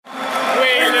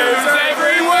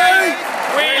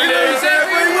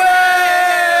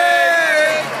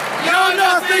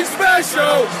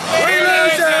We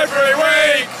lose every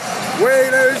week. We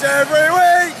lose every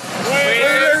week. We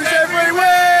lose every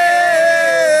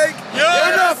week.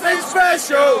 You're nothing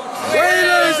special. We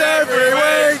lose every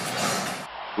week.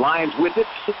 Lions with it,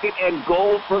 second and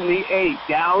goal from the 8,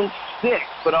 down 6,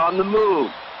 but on the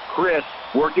move. Chris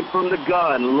working from the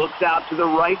gun, looks out to the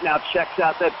right, now checks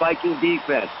out that Viking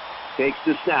defense. Takes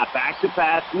the snap, back to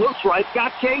pass, looks right,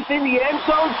 got Case in the end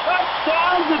zone,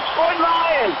 touchdown, Detroit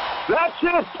Lions. That's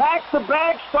it, pack the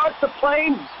bag, start the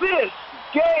plane. This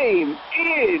game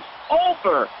is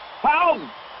over. How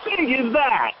big is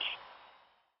that?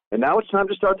 And now it's time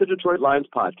to start the Detroit Lions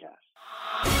podcast.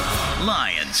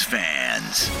 Lions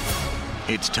fans,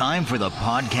 it's time for the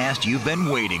podcast you've been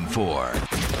waiting for.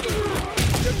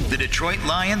 The Detroit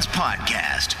Lions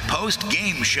Podcast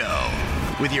Post-Game Show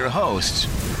with your hosts,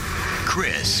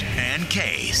 Chris and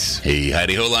Case. Hey,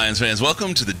 howdy-ho, Lions fans.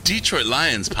 Welcome to the Detroit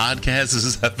Lions Podcast. This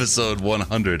is episode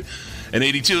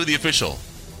 182, the official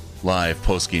live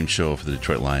post-game show for the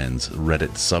Detroit Lions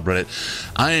Reddit subreddit.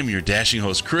 I am your dashing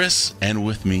host, Chris, and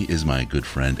with me is my good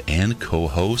friend and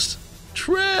co-host,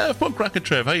 Trev. Punk Rocket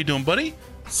Trev. How you doing, buddy?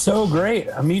 So great.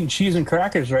 I'm eating cheese and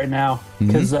crackers right now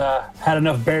because had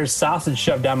enough Bears sausage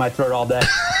shoved down my throat all day.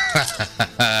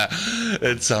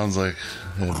 It sounds like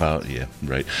about, yeah,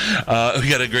 right. We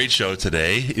got a great show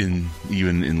today,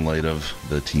 even in light of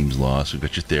the team's loss. We've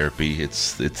got your therapy.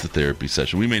 It's the therapy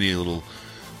session. We may need a little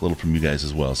from you guys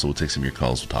as well, so we'll take some of your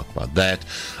calls. We'll talk about that.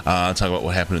 Talk about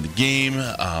what happened in the game.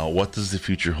 What does the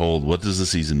future hold? What does the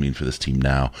season mean for this team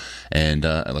now? And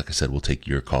like I said, we'll take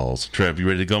your calls. Trev, you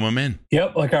ready to go, my man?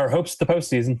 Yep, like our hopes the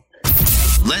postseason.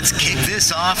 Let's kick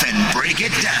this off and break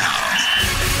it down.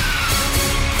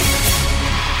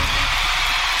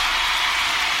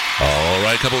 All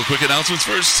right, a couple of quick announcements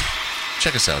first.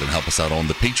 Check us out and help us out on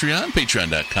the Patreon,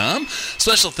 patreon.com.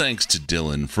 Special thanks to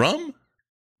Dylan from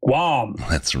Guam.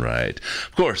 That's right.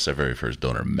 Of course, our very first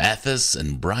donor, Mathis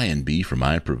and Brian B. from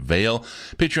I Prevail.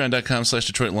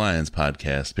 Patreon.com/Detroit Lions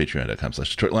Podcast.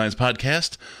 Patreon.com/Detroit Lions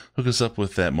Podcast. Hook us up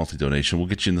with that multi-donation. We'll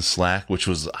get you in the Slack, which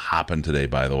was hopping today,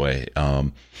 by the way.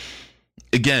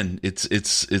 Again,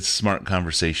 it's smart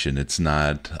conversation. It's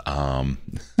not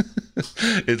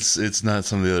it's not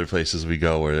some of the other places we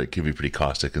go where it can be pretty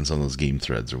caustic in some of those game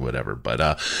threads or whatever.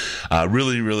 But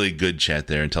really, really good chat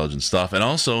there, intelligent stuff. And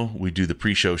also, we do the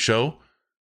pre-show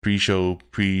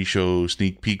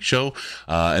sneak peek show,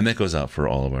 and that goes out for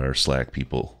all of our Slack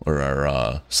people, or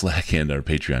our Slack and our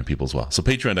Patreon people as well. So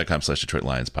patreon.com/Detroit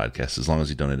Lions Podcast. As long as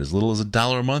you donate as little as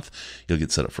 $1 a month, you'll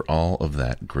get set up for all of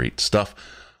that great stuff.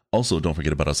 Also, don't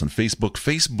forget about us on Facebook,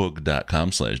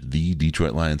 facebook.com/The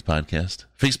Detroit Lions Podcast,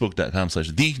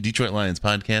 facebook.com/The Detroit Lions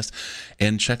Podcast,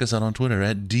 and check us out on Twitter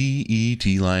at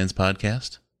DET Lions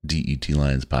Podcast, DET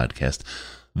Lions Podcast,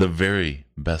 the very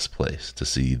best place to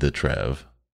see the Trev.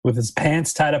 With his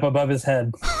pants tied up above his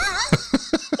head.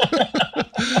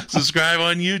 Subscribe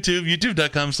on YouTube,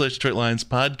 youtube.com/Detroit Lions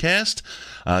Podcast.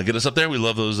 Get us up there. We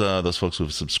love those folks who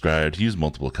have subscribed. Use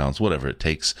multiple accounts, whatever it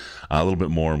takes. A little bit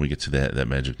more, and we get to that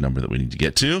magic number that we need to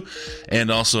get to.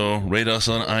 And also rate us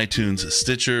on iTunes,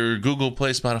 Stitcher, Google Play,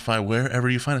 Spotify, wherever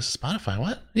you find us. Spotify,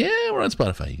 what? Yeah, we're on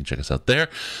Spotify. You can check us out there.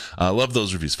 Love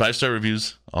those reviews. 5-star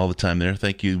reviews all the time there.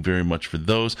 Thank you very much for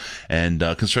those. And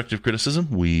constructive criticism,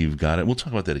 we've got it. We'll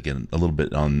talk about that again a little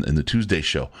bit in the Tuesday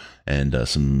show, and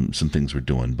some things we're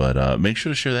doing. But make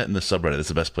sure to share that in the subreddit. That's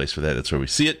the best place for that. That's where we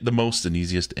see it the most and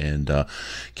easiest, and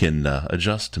can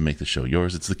adjust to make the show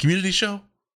yours. It's the community show,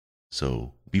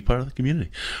 so be part of the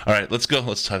community. All right, let's go.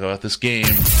 Let's talk about this game.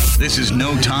 This is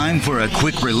no time for a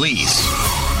quick release.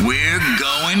 We're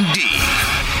going deep.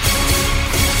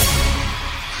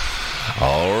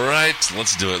 All right,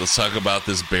 let's do it. Let's talk about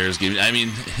this Bears game. I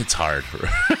mean, it's hard.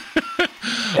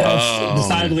 It's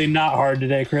decidedly not hard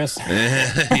today, Chris.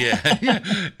 yeah,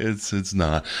 it's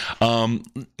not.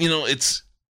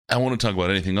 I want to talk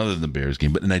about anything other than the Bears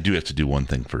game, and I do have to do one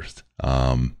thing first.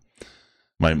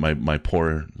 My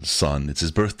poor son, it's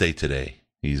his birthday today.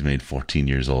 He's made 14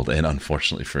 years old, and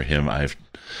unfortunately for him, I've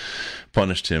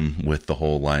punished him with the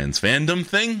whole Lions fandom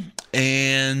thing,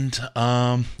 and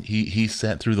he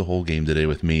sat through the whole game today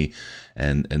with me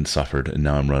and suffered, and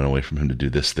now I'm running away from him to do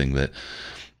this thing that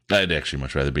I'd actually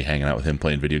much rather be hanging out with him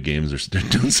playing video games or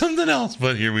doing something else,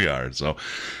 but here we are. So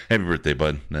happy birthday,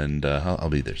 bud, and I'll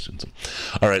be there soon. So,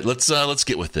 all right, let's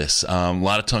get with this. A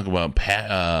lot of talk about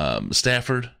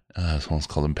Stafford. Someone's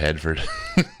called him Padford.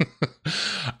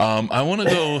 I want to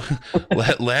go.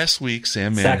 Last week,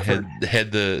 Sam Man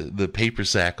had the paper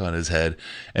sack on his head,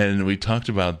 and we talked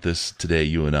about this today,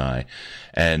 you and I.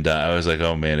 And I was like,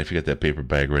 oh man, if you got that paper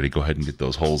bag ready, go ahead and get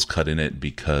those holes cut in it,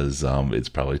 because it's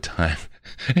probably time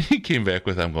And he came back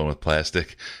with, I'm going with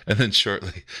plastic. And then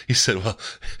shortly he said, well,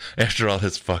 after all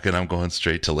this fucking, I'm going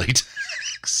straight to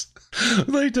latex.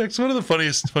 Latex, one of the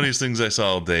funniest things I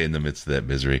saw all day in the midst of that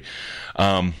misery.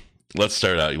 Let's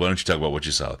start out. Why don't you talk about what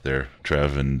you saw out there,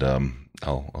 Trev, and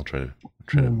I'll try to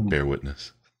bear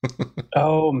witness.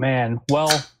 Oh, man.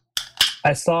 Well,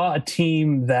 I saw a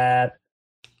team that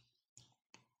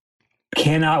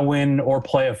cannot win or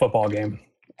play a football game.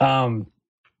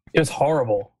 It was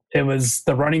horrible.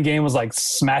 The running game was like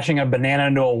smashing a banana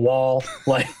into a wall.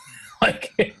 Like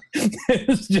it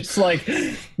was just like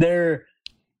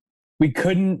we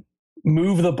couldn't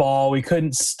move the ball. We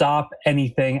couldn't stop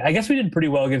anything. I guess we did pretty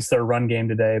well against their run game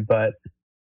today, but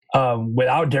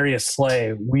without Darius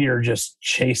Slay, we are just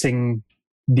chasing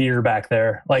deer back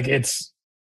there. Like it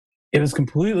was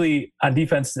completely on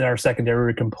defense in our secondary. We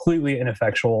were completely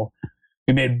ineffectual.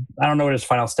 We made, I don't know what his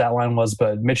final stat line was,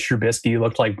 but Mitch Trubisky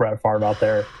looked like Brett Favre out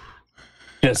there.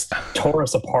 Just tore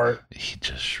us apart. He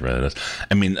just shredded us.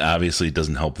 I mean, obviously it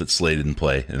doesn't help that Slay didn't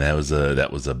play, and that was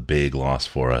a big loss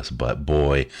for us, but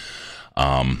boy,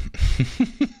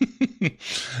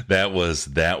 that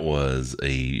was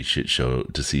a shit show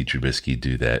to see Trubisky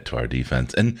do that to our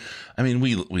defense. And I mean,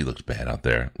 we looked bad out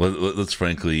there. Let's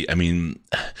frankly, I mean,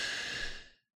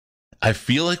 I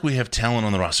feel like we have talent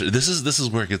on the roster. This is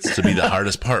where it gets to be the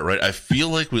hardest part, right? I feel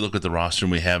like we look at the roster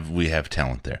and we have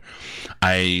talent there.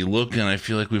 I look and I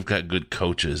feel like we've got good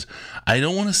coaches. I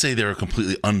don't want to say they were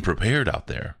completely unprepared out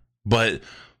there, but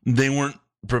they weren't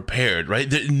prepared,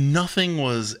 right? Nothing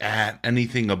was at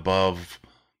anything above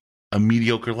a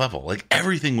mediocre level. Like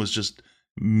everything was just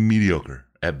mediocre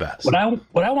at best. What I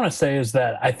want to say is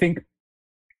that I think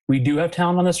we do have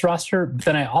talent on this roster. But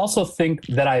then I also think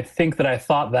that I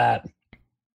thought that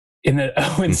in the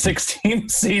 0-16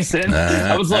 season,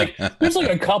 I was like, there's like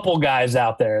a couple guys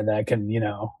out there that can,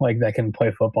 that can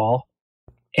play football.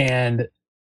 And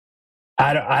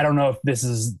I don't know if this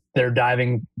is, they're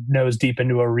diving nose deep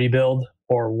into a rebuild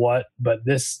or what, but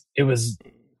it was,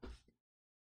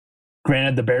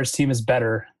 granted, the Bears team is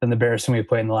better than the Bears team we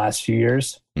played in the last few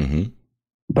years. Mm-hmm.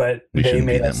 But they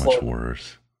made us much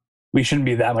worse. We shouldn't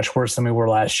be that much worse than we were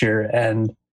last year.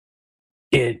 And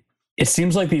it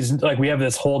seems like we have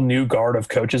this whole new guard of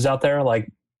coaches out there, like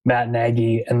Matt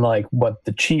Nagy, and like what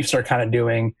the Chiefs are kind of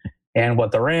doing and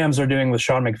what the Rams are doing with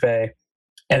Sean McVay.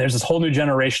 And there's this whole new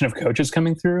generation of coaches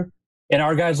coming through. And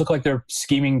our guys look like they're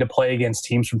scheming to play against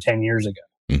teams from 10 years ago.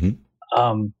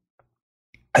 Mm-hmm.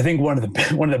 I think one of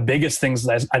the biggest things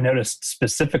that I noticed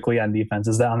specifically on defense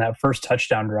is that on that first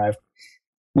touchdown drive,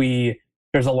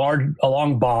 there's a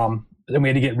long bomb, and we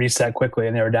had to get reset quickly,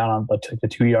 and they were down on the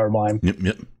 2-yard line.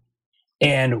 Yep.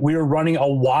 And we were running a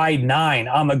wide 9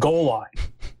 on the goal line.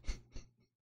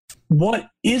 What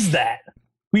is that?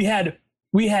 We had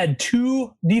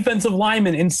 2 defensive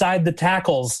linemen inside the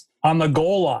tackles on the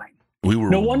goal line.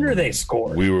 No wonder they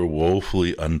scored. We were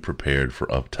woefully unprepared for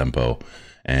up-tempo,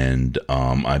 and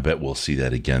I bet we'll see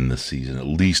that again this season at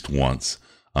least once.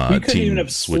 We couldn't even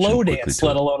have slow dance,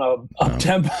 let alone up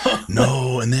tempo.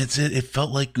 No, and that's it. It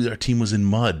felt like our team was in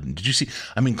mud. Did you see?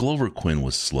 I mean, Glover Quinn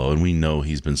was slow, and we know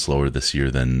he's been slower this year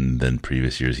than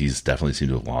previous years. He's definitely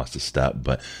seemed to have lost a step,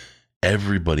 but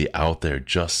everybody out there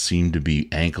just seemed to be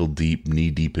ankle deep, knee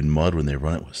deep in mud when they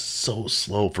run. It was so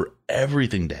slow for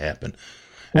everything to happen.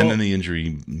 And then the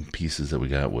injury pieces that we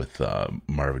got with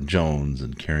Marvin Jones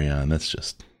and Kerryon, that's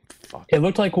just... It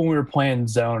looked like when we were playing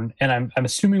zone, and I'm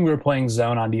assuming we were playing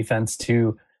zone on defense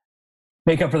to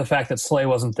make up for the fact that Slay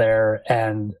wasn't there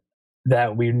and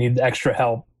that we need extra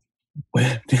help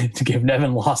to give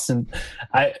Nevin Lawson.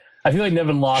 I feel like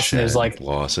Nevin Lawson is like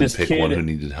Lawson this pick kid, one who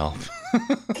needed help.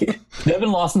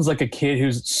 Nevin Lawson's like a kid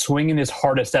who's swinging his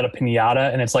hardest at a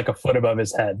pinata, and it's like a foot above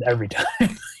his head every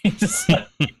time. He's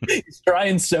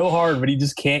trying so hard, but he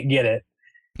just can't get it.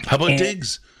 How about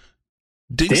Diggs?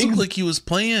 Diggs looked like he was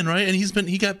playing, right? And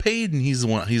he got paid, and he's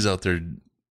out there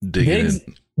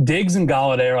digging. Diggs and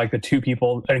Galladay are like the 2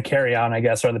 people, and Kerryon, I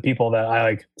guess, are the people that I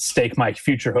like stake my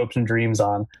future hopes and dreams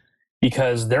on,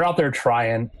 because they're out there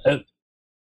trying.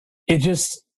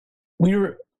 We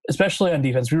were, especially on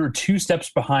defense, we were 2 steps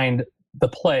behind the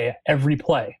play every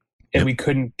play, and we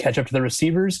couldn't catch up to the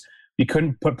receivers. We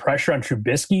couldn't put pressure on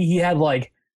Trubisky. He had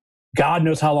like God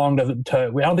knows how long to.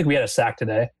 I don't think we had a sack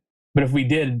today. But if we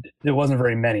did, it wasn't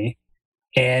very many.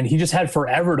 And he just had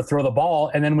forever to throw the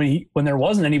ball. And then when there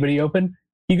wasn't anybody open,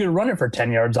 he could run it for 10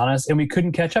 yards on us, and we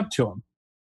couldn't catch up to him.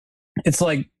 It's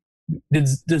like,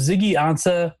 does Ziggy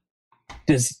Ansah,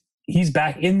 he's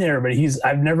back in there, but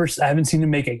I haven't seen him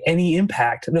make any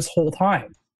impact this whole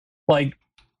time. Like,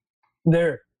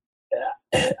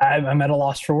 I'm at a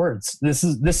loss for words. This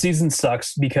season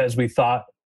sucks because we thought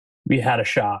we had a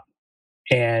shot,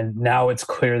 and now it's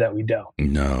clear that we don't.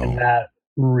 No, and that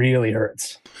really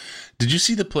hurts. Did you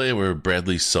see the play where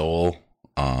Bradley Sowell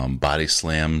body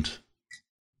slammed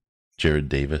Jared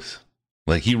Davis?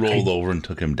 Like he rolled over and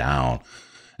took him down,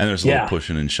 and there's a little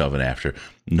pushing and shoving after.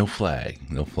 No flag.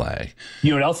 You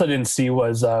know what else I didn't see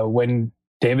was when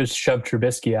Davis shoved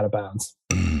Trubisky out of bounds.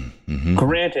 Mm-hmm.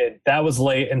 Granted, that was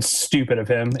late and stupid of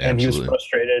him, and he was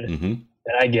frustrated, and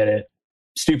I get it.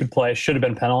 Stupid play, should have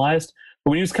been penalized.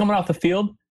 But when he was coming off the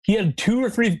field, he had 2 or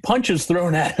 3 punches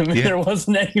thrown at him, and there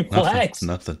wasn't any flags.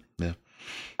 Nothing. Yeah.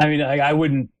 I mean, I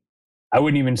wouldn't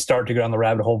even start to go down the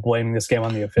rabbit hole blaming this game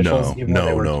on the officials.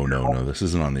 No. This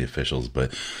isn't on the officials,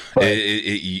 but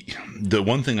the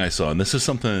one thing I saw, and this is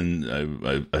something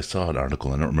I saw an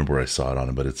article. I don't remember where I saw it on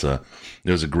it, but there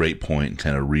was a great point,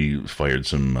 kind of refired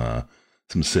some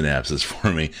synapses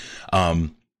for me.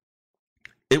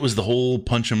 It was the whole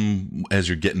punch him as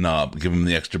you're getting up, give him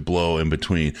the extra blow in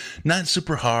between. Not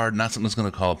super hard, not something that's going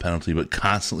to call a penalty, but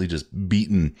constantly just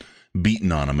beating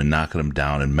on him and knocking him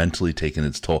down and mentally taking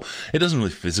its toll. It doesn't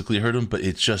really physically hurt him, but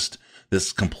it's just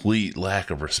this complete lack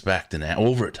of respect. And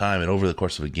over time and over the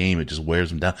course of a game, it just wears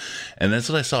him down. And that's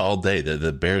what I saw all day.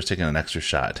 The Bears taking an extra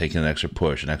shot, taking an extra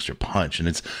push, an extra punch.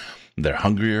 And they're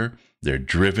hungrier. They're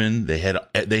driven. They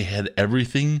had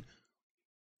everything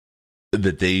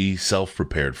that they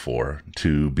self-prepared for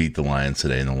to beat the Lions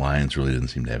today, and the Lions really didn't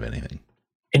seem to have anything.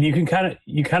 And you kind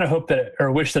of hope that,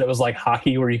 or wish that it was like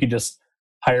hockey, where you could just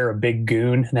hire a big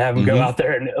goon and have him go out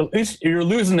there, and at least you're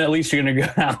losing. At least you're going to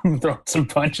go out and throw some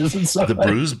punches and stuff. The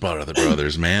Bruise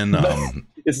Brothers, man.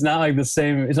 It's not like the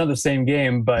same. It's not the same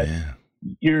game, but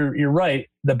you're right.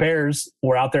 The Bears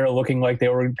were out there looking like they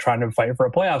were trying to fight for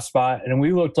a playoff spot, and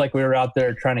we looked like we were out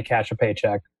there trying to cash a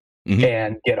paycheck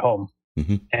and get home.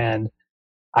 And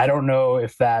I don't know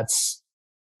if that's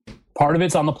part of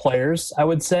it's on the players. I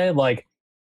would say, like,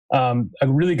 a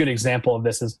really good example of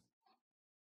this is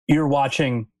you're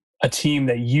watching a team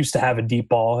that used to have a deep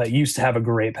ball, that used to have a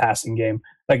great passing game,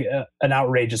 like an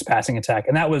outrageous passing attack.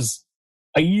 And that was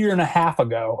a year and a half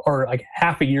ago, or like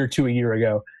half a year to a year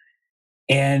ago.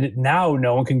 And now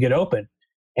no one can get open.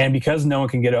 And because no one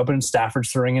can get open,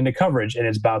 Stafford's throwing into coverage and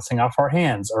it's bouncing off our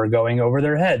hands or going over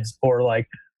their heads, or like,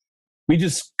 we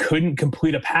just couldn't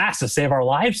complete a pass to save our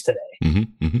lives today.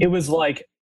 It was like,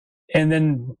 and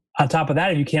then on top of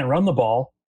that, if you can't run the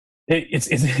ball,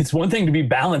 it's one thing to be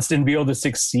balanced and be able to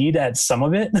succeed at some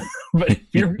of it, but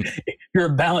if you're a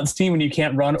balanced team and you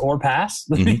can't run or pass,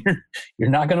 you're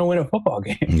not going to win a football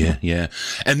game. Yeah.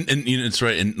 And you know, it's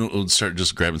right. And we'll start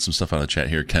just grabbing some stuff out of the chat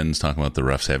here. Ken's talking about the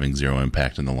refs having zero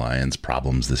impact in the Lions'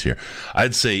 problems this year.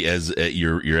 I'd say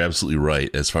you're absolutely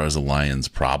right as far as the Lions'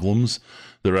 problems.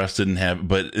 The refs didn't have,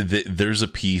 but there's a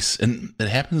piece, and it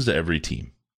happens to every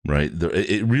team, right?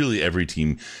 Really every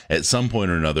team at some point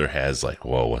or another has like,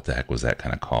 whoa, what the heck was that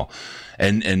kind of call?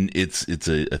 And it's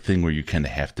a thing where you kind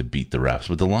of have to beat the refs.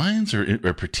 But the Lions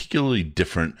are particularly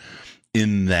different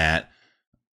in that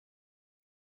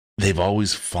they've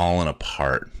always fallen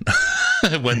apart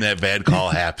when that bad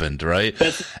call happened, right?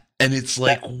 And it's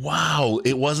like, wow,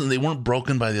 they weren't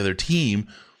broken by the other team.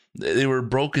 They were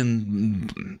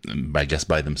broken, I guess,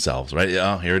 by themselves, right?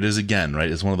 Oh, here it is again, right?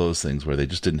 It's one of those things where they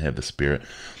just didn't have the spirit.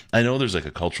 I know there's like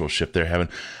a cultural shift they're having.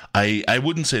 I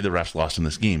wouldn't say the refs lost in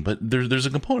this game, but there's a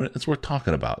component that's worth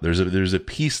talking about. There's a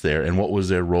piece there, and what was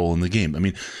their role in the game? I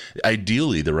mean,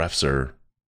 ideally, the refs are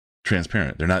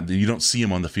transparent. They're not. You don't see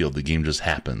them on the field. The game just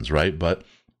happens, right? But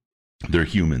they're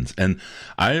humans, and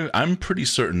I'm pretty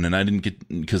certain, and I didn't get,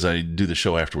 because I do the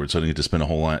show afterwards, so I didn't get to spend a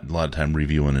lot of time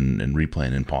reviewing and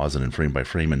replaying and pausing and frame by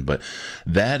framing. But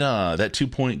that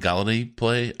 2-point Galladay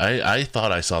play, I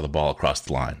thought I saw the ball across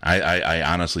the line. I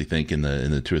honestly think in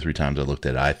the 2 or 3 times I looked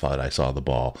at it, I thought I saw the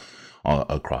ball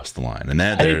across the line, and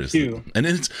there's too. And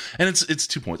it's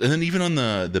 2 points, and then even on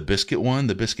the biscuit one,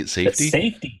 the biscuit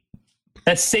safety.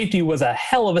 That safety was a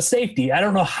hell of a safety. I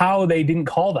don't know how they didn't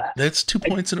call that. That's 2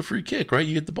 points and a free kick, right?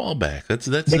 You get the ball back. That's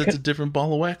a different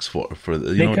ball of wax for a different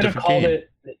game.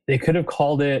 They could have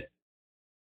called it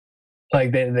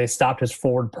like they stopped his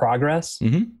forward progress.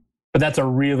 But that's a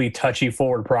really touchy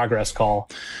forward progress call.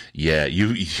 Yeah,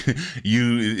 you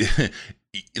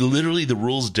literally, the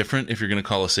rule's different if you're going to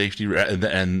call a safety,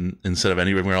 and instead of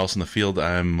anywhere else in the field.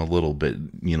 I'm a little bit,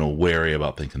 wary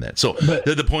about thinking that. So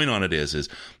the point on it is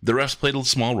the refs played a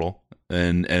small role,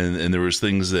 and there was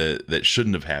things that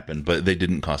shouldn't have happened, but they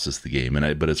didn't cost us the game,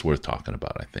 but it's worth talking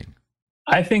about, I think.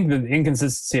 I think the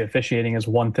inconsistency of officiating is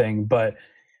one thing, but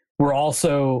we're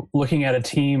also looking at a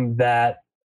team that,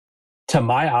 to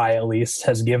my eye at least,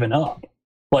 has given up.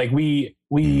 Like we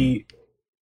the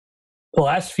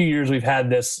last few years we've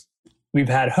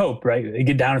had hope, right? They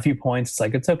get down a few points. It's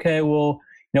like, it's okay. We'll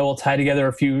tie together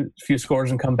a few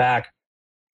scores and come back.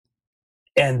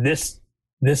 And this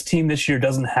team this year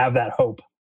doesn't have that hope.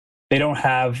 They don't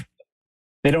have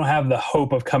the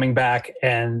hope of coming back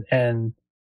and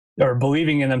or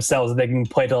believing in themselves that they can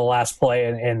play to the last play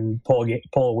and pull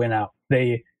a win out.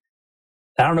 I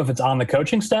don't know if it's on the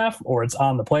coaching staff or it's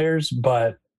on the players,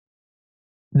 but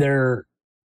they're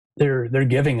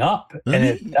giving up,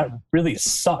 and that really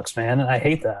sucks, man. And I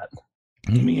hate that.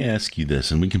 Let me ask you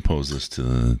this, and we can pose this to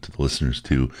the listeners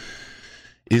too.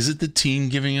 Is it the team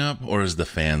giving up, or is the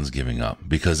fans giving up?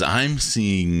 Because I'm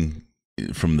seeing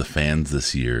from the fans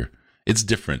this year, it's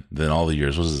different than all the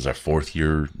years. This is our fourth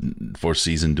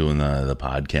season doing the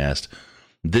podcast.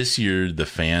 This year, the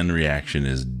fan reaction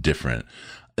is different.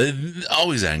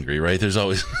 Always angry, right? There's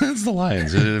always it's the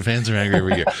Lions. The fans are angry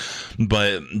every year,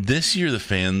 but this year the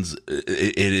fans,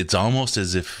 it's almost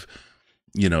as if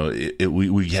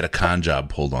we had a con job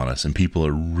pulled on us, and people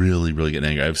are really, really getting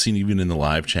angry. I've seen even in the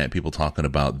live chat people talking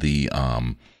about the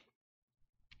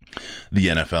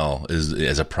NFL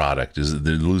as a product,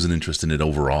 they're losing interest in it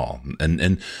overall.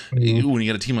 And when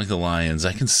you got a team like the Lions,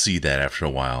 I can see that after a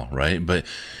while, right? But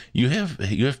you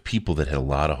have people that had a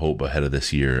lot of hope ahead of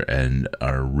this year and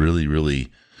are really, really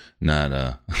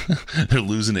not they're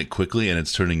losing it quickly, and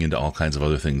it's turning into all kinds of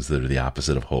other things that are the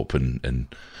opposite of hope. And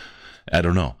I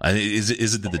don't know. Is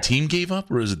it that the team gave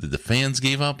up, or is it that the fans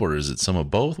gave up, or is it some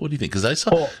of both? What do you think? Because I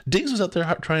saw Diggs was out there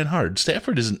trying hard.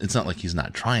 Stafford isn't. It's not like he's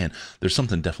not trying. There's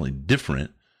something definitely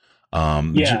different.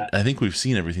 I think we've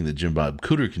seen everything that Jim Bob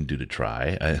Cooter can do to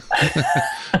try.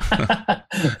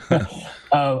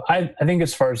 I think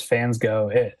as far as fans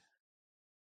go,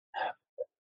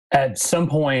 at some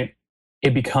point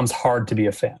it becomes hard to be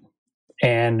a fan.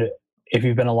 And if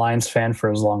you've been a Lions fan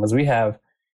for as long as we have,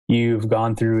 you've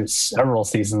gone through several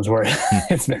seasons where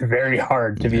it's been very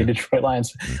hard to be a Detroit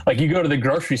Lions. Like, you go to the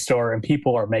grocery store and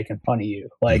people are making fun of you.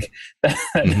 Like, that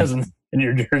doesn't, in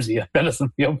your jersey, that doesn't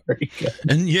feel very good.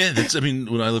 And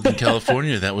when I lived in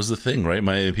California, that was the thing, right?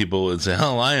 My people would say,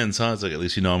 "Oh, Lions, huh?" It's like, at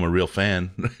least I'm a real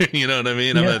fan. You know what I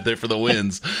mean? I'm not there for the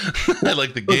wins. I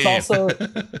like the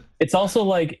game. It's also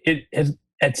like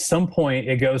at some point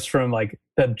it goes from like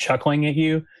them chuckling at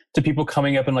you to people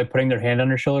coming up and like putting their hand on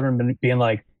your shoulder and being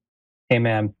like, "Hey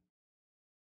man,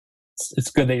 it's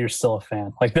good that you're still a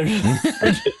fan." Like they're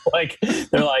just like,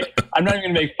 "I'm not even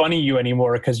gonna make fun of you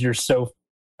anymore because you're so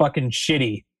fucking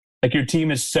shitty. Like, your team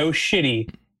is so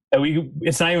shitty that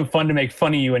it's not even fun to make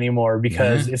fun of you anymore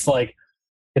because it's like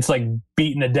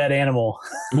beating a dead animal."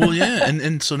 Well, yeah,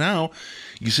 and so now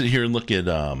you sit here and look at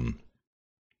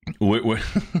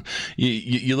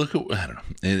you look at, I don't know.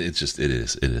 It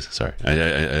is. Sorry,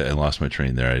 I lost my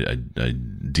train there. I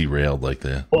derailed like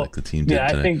the team did. Yeah,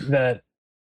 today. I think that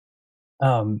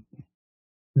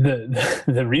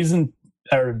the reason,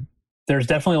 or there's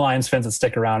definitely Lions fans that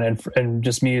stick around, and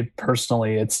just me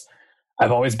personally,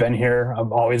 I've always been here.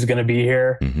 I'm always going to be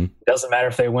here. Mm-hmm. It doesn't matter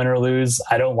if they win or lose.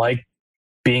 I don't like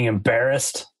being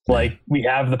embarrassed. Like we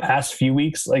have the past few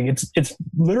weeks. Like it's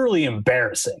literally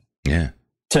embarrassing. Yeah.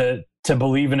 To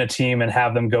believe in a team and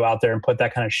have them go out there and put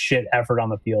that kind of shit effort on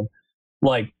the field.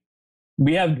 Like,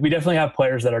 we definitely have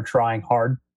players that are trying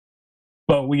hard,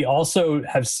 but we also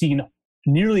have seen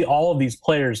nearly all of these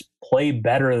players play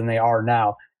better than they are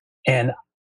now. And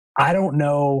I don't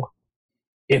know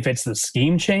if it's the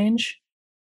scheme change,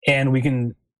 and we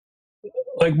can,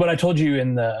 like what I told you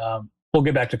in the, we'll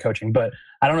get back to coaching, but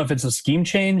I don't know if it's a scheme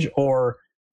change or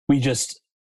we just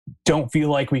don't feel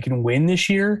like we can win this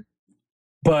year.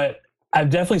 But I've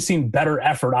definitely seen better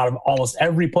effort out of almost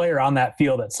every player on that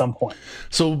field at some point.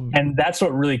 And that's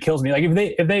what really kills me. Like,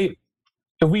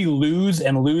 if we lose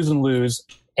and lose and lose,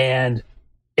 and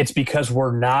it's because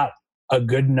we're not a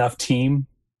good enough team,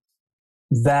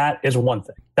 that is one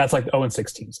thing. That's like the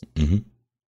 0-6 teams. Mm-hmm.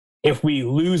 If we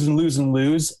lose and lose and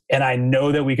lose, and I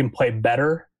know that we can play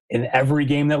better in every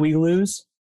game that we lose,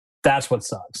 that's what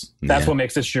sucks. That's what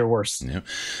makes this year worse. Yeah.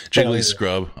 Jiggly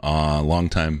Scrub,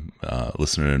 longtime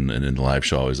listener and in the live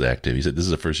show, always active. He said, "This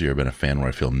is the first year I've been a fan where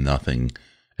I feel nothing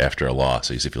after a loss."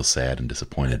 So he said, "I feel sad and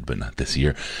disappointed, but not this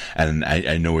year." And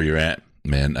I know where you're at,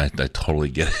 man. I totally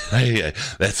get it.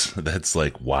 That's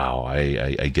like, wow.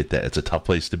 I get that. It's a tough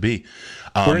place to be.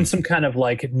 We're in some kind of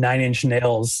like 9 Inch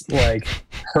Nails like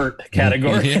hurt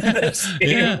category.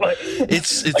 Yeah. Like,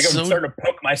 it's like I'm so, starting to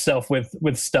poke myself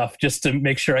with stuff just to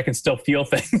make sure I can still feel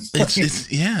things.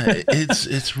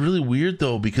 It's really weird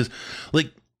though, because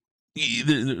like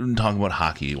they're talking about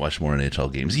hockey, watch more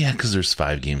NHL games. Yeah, because there's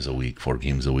 5 games a week, 4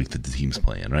 games a week that the team's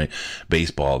playing, right?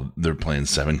 Baseball, they're playing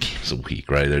 7 games a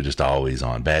week, right? They're just always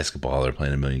on. Basketball, they're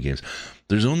playing a million games.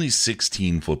 There's only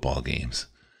 16 football games.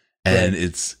 And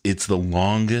it's the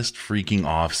longest freaking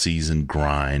off-season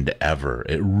grind ever.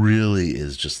 It really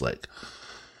is just like,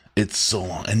 it's so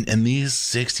long. And these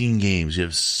 16 games, you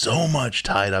have so much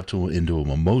tied up into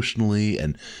them emotionally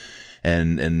and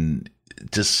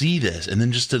to see this, and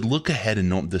then just to look ahead and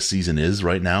know what this season is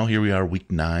right now. Here we are,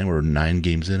 week 9, or 9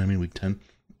 games in, week 10.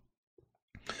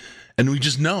 And we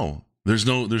just know there's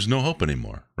no hope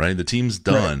anymore, right? The team's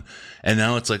done. Right. And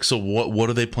now it's like, so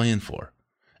what are they playing for?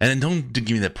 And don't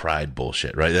give me that pride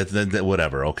bullshit, right? That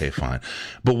whatever. Okay, fine.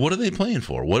 But what are they playing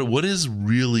for? What is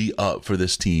really up for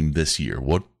this team this year?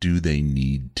 What do they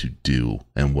need to do?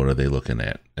 And what are they looking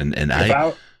at? I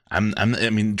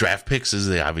mean, draft picks is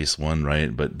the obvious one,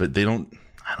 right? But they don't.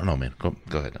 I don't know, man. Go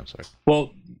ahead. I'm sorry.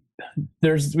 Well,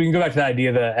 we can go back to the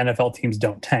idea that NFL teams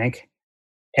don't tank,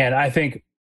 and I think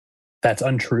that's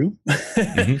untrue.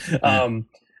 Mm-hmm.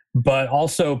 But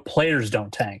also, players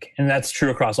don't tank, and that's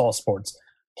true across all sports.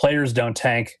 Players don't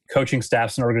tank. Coaching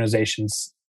staffs and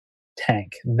organizations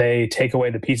tank. They take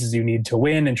away the pieces you need to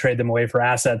win and trade them away for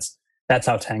assets. That's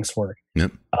how tanks work.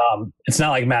 Yep. It's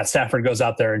not like Matt Stafford goes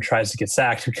out there and tries to get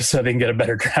sacked because so they can get a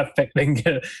better draft pick. They can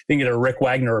get a Rick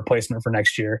Wagner replacement for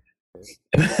next year.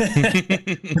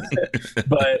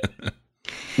 But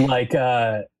like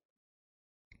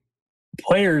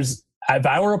players, if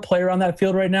I were a player on that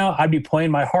field right now, I'd be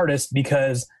playing my hardest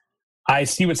because I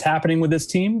see what's happening with this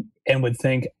team and would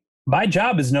think my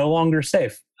job is no longer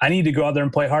safe. I need to go out there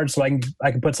and play hard so I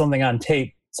can put something on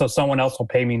tape so someone else will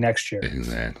pay me next year.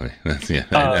 Exactly.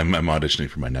 I'm auditioning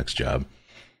for my next job.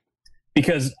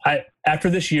 Because after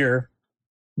this year,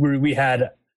 we had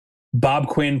Bob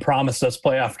Quinn promised us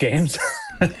playoff games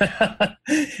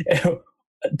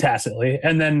tacitly.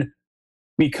 And then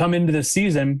we come into the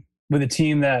season with a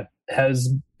team that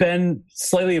has been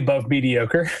slightly above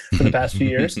mediocre for the past few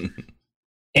years.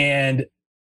 And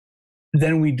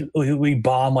then we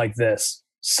bomb like this.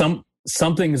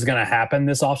 Something is going to happen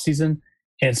this offseason.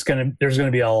 And there's going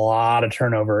to be a lot of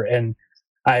turnover. And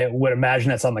I would imagine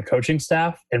that's on the coaching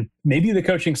staff and maybe the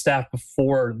coaching staff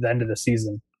before the end of the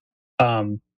season.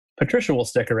 Patricia will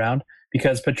stick around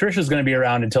because Patricia's going to be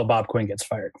around until Bob Quinn gets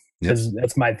fired. Yep.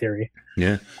 That's my theory.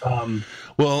 Yeah.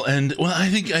 I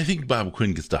think Bob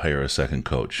Quinn gets to hire a second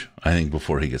coach. I think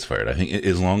before he gets fired. I think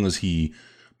as long as he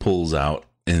pulls out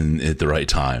at the right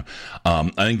time.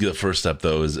 I think the first step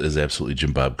though is absolutely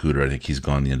Jim Bob Cooter. I think he's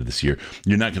gone the end of this year.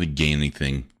 You're not going to gain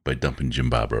anything by dumping Jim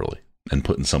Bob early and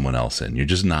putting someone else in. You're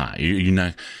just not. You're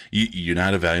not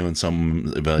evaluating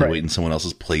someone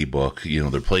else's playbook. You know,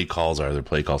 their play calls are their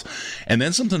play calls. And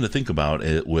then something to think about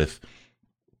it with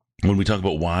when we talk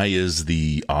about why is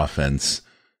the offense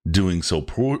doing so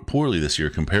poorly this year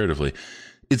comparatively.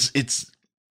 It's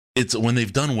when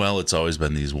they've done well, it's always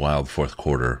been these wild fourth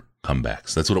quarter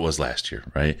comebacks. That's what it was last year,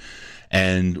 right?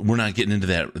 And we're not getting into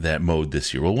that mode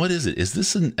this year. Well, what is it? Is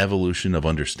this an evolution of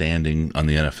understanding on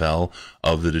the NFL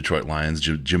of the Detroit Lions,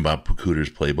 Jim Bob Cooter's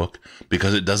playbook?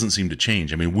 Because it doesn't seem to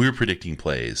change. I mean, we're predicting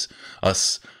plays.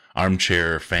 Us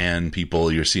armchair fan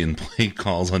people, you're seeing play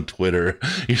calls on Twitter.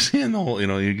 You're seeing the whole,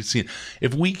 you can see.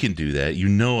 If we can do that,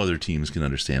 other teams can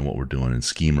understand what we're doing and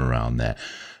scheme around that.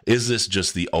 Is this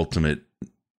just the ultimate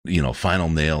final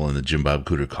nail in the Jim Bob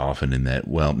Cooter coffin in that,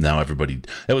 well, now everybody,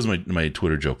 that was my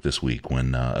Twitter joke this week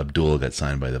when Abdullah got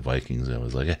signed by the Vikings. I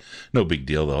was like, no big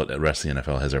deal though. The rest of the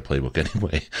NFL has our playbook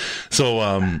anyway. So,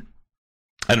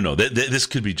 I don't know. This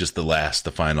could be just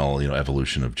the final,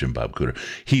 evolution of Jim Bob Cooter.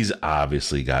 He's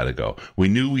obviously got to go. We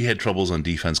knew we had troubles on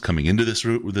defense coming into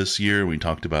this year. We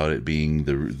talked about it being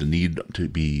the need to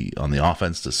be on the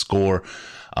offense to score.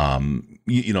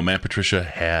 Matt Patricia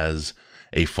has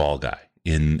a fall guy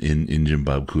in Jim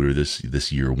Bob Cooter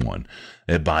this year one.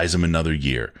 It buys him another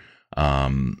year.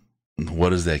 What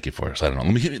does that get for us? I don't know.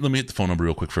 Let me hit the phone number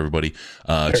real quick for everybody.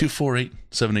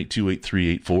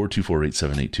 248-782-8384,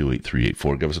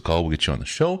 248-782-8384. Give us a call. We'll get you on the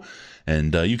show.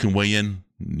 And you can weigh in,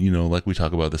 like we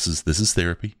talk about. This is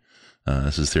therapy.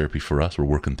 This is therapy for us. We're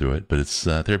working through it, but it's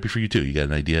therapy for you too. You got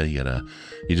an idea, you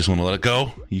just want to let it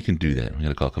go, you can do that. We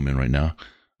got a call come in right now.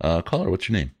 Caller, what's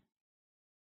your name?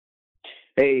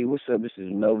 Hey, what's up? This is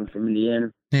Melvin from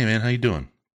Indiana. Hey, man, how you doing?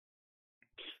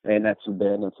 Hey, not too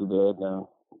bad. No.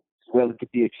 Well, it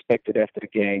could be expected after the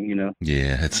game,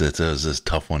 Yeah, it's a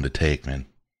tough one to take, man.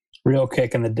 Real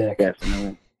kick in the dick.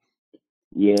 Definitely.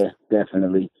 Yeah,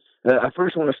 definitely. I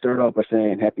first want to start off by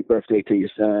saying happy birthday to your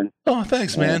son. Oh,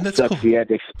 thanks, man. That's sucks cool. He had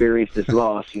to experience this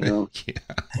loss, Yeah.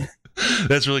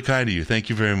 That's really kind of you. Thank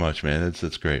you very much, man.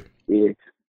 That's great. Yeah.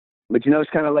 But, it's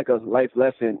kind of like a life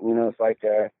lesson. It's like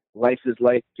life is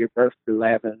like your birthday,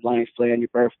 having Lions play on your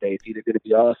birthday. It's either going to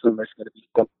be awesome or it's going to be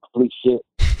complete shit.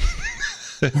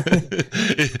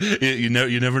 You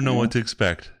never know what to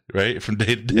expect, right? From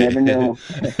day to day. Never know.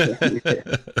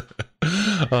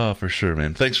 Oh, for sure,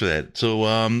 man. Thanks for that. So,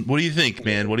 what do you think,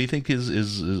 man? What do you think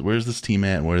is where's this team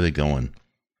at and where are they going?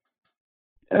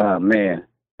 Oh, man.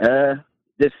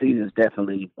 This season is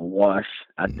definitely a wash,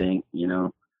 I think,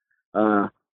 One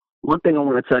thing I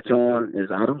want to touch on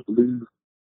is I don't believe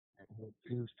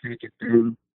teams take it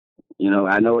through.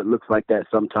 I know it looks like that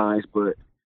sometimes, but,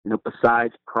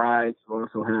 besides pride, you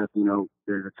also have,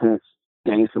 there's a chance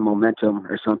to gain some momentum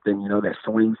or something, that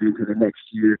swings into the next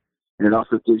year. And it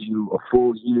also gives you a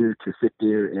full year to sit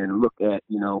there and look at,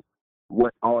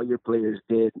 what all your players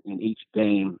did in each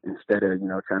game instead of,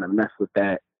 trying to mess with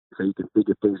that so you can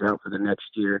figure things out for the next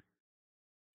year.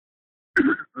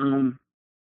 I'm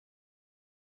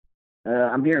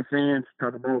hearing fans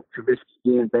talk about Trubisky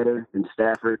being better than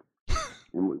Stafford,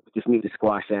 and we just need to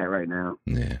squash that right now.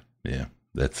 Yeah.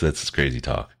 That's crazy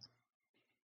talk.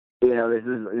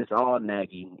 It's all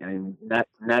Nagy. I mean,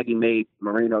 Nagy made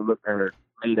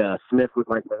Smith look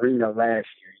like Marino last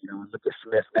year. Look at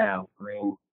Smith now. I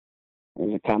mean,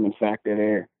 there's a common factor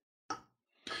there.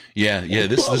 Yeah.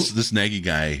 This Nagy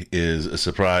guy is a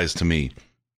surprise to me.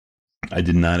 I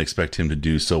did not expect him to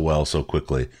do so well so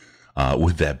quickly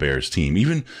with that Bears team.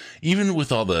 Even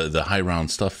with all the high round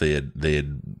stuff they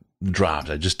had dropped,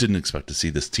 I just didn't expect to see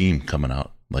this team coming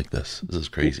out like this. This is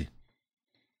crazy.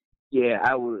 Yeah,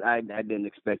 I didn't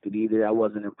expect it either. I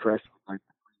wasn't impressed with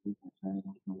the and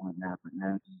whatnot, but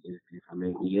now he is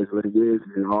what he is.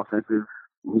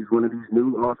 He's one of these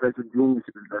new offensive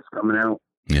geniuses that's coming out.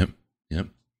 Yep.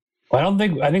 Well,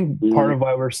 I think part of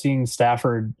why we're seeing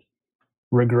Stafford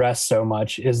regress so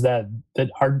much is that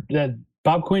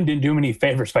Bob Quinn didn't do him any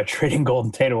favors by trading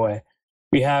Golden Tate away.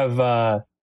 We have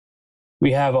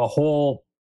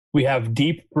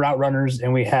deep route runners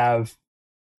and we have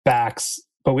backs,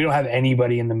 but we don't have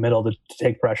anybody in the middle to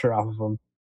take pressure off of them.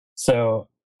 So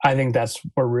I think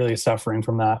we're really suffering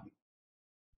from that.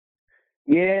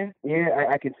 Yeah,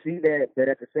 I can see that. But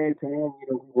at the same time,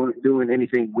 we weren't doing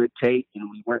anything with Tate, and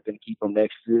we weren't going to keep him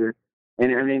next year.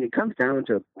 And I mean, it comes down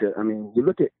to you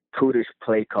look at Cooter's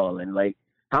play calling. Like,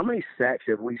 how many sacks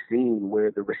have we seen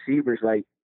where the receivers, 3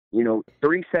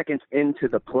 seconds into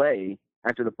the play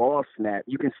after the ball snap,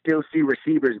 you can still see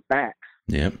receivers' backs.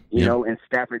 Yep. And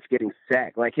Stafford's getting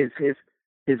sacked. Like his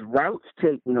routes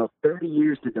take 30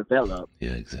 years to develop.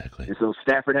 Yeah, exactly. And so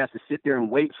Stafford has to sit there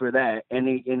and wait for that, and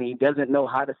he doesn't know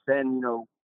how to send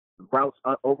routes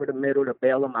over the middle to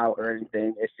bail him out or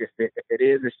anything. It's just if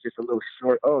it's just a little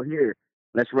short. Oh, here,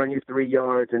 let's run you 3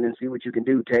 yards and then see what you can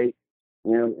do, Tate.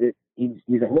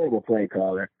 He's a horrible play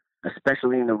caller,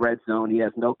 especially in the red zone. He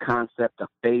has no concept of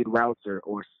fade routes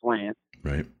or slant.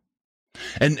 Right.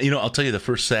 And I'll tell you, the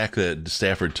first sack that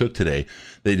Stafford took today,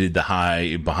 they did the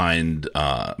high behind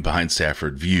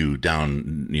Stafford view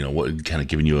down. What kind of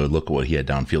giving you a look at what he had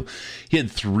downfield. He had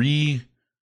 3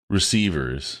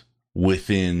 receivers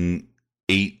within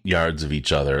 8 yards of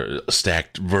each other,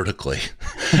 stacked vertically.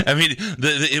 I mean,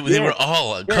 they were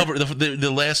all covered.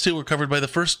 The last 2 were covered by the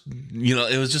first.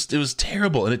 It was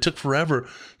terrible, and it took forever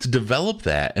to develop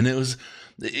that, and it's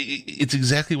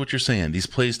exactly what you're saying. These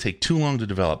plays take too long to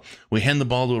develop. We hand the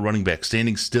ball to a running back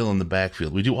standing still in the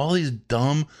backfield. We do all these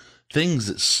dumb things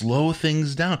that slow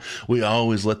things down. We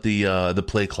always let the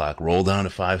play clock roll down to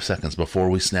 5 seconds before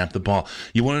we snap the ball.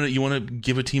 You want to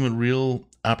give a team a real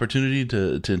opportunity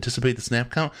to anticipate the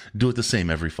snap count? Do it the same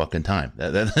every fucking time.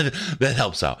 That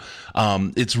helps out.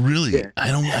 It's really I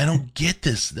don't get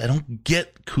this. I don't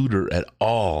get Cooter at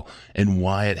all and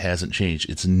why it hasn't changed.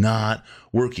 It's not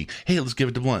working. Hey, let's give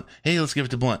it to Blunt.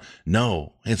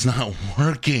 No, it's not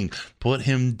working. Put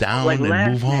him down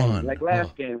and move on. Like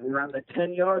last game, we were on the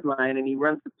 10-yard line and he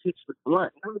runs the pitch with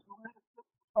Blunt.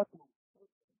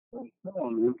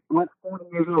 Blunt's 40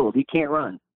 years old. He can't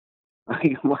run.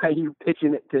 Why are you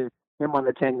pitching it to him on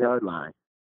the 10-yard line?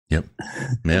 Yep.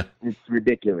 Yeah. It's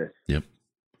ridiculous. Yep.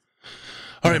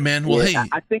 All right, man. Well, hey.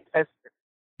 I think that's.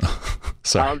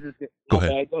 Sorry. Go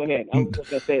ahead. Go ahead. I was just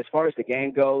going to say, as far as the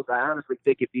game goes, I honestly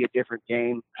think it'd be a different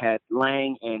game had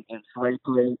Lang and Slay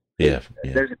played. Yeah.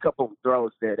 There's a couple of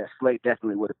throws there that Slay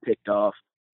definitely would have picked off.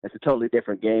 It's a totally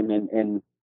different game. And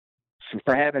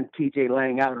for having TJ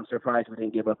Lang out, I'm surprised we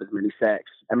didn't give up as many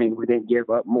sacks. I mean, we didn't give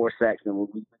up more sacks than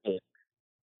what we did.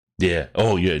 Yeah.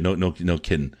 Oh, yeah. No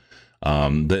kidding.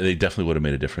 They definitely would have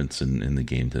made a difference in the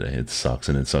game today. It sucks,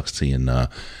 and it sucks seeing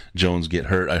Jones get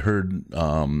hurt. I heard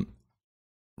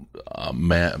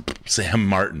Sam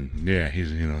Martin. Yeah,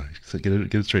 he's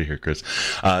get it straight here, Chris.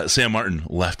 Sam Martin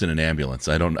left in an ambulance.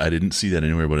 I didn't see that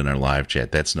anywhere but in our live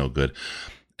chat. That's no good.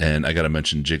 And I got to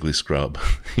mention Jiggly Scrub.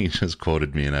 He just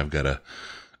quoted me, and I've got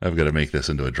to make this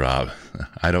into a drop.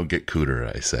 I don't get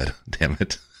cooter, I said. Damn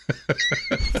it.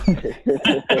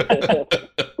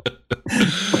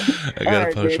 I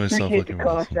gotta push myself looking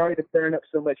call. Sorry to burn up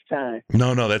so much time.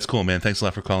 No, that's cool, man. Thanks a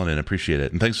lot for calling in. Appreciate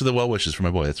it. And thanks for the well wishes for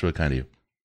my boy. That's really kind of you.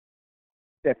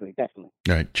 Definitely.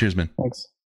 All right. Cheers, man. Thanks.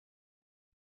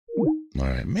 All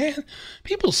right, man.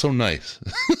 People are so nice.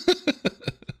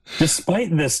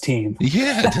 Despite this team.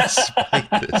 Yeah, despite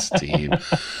this team.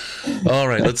 All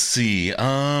right, let's see.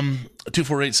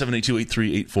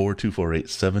 248-782-8384,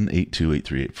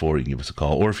 248-782-8384. You can give us a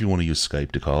call. Or if you want to use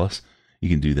Skype to call us, you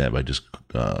can do that by just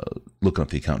looking up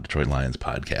the account Detroit Lions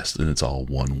Podcast, and it's all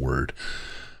one word.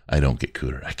 I don't get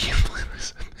cooter. I can't believe I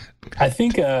said that. I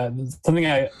think something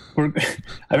I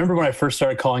remember when I first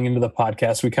started calling into the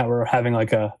podcast, we kind of were having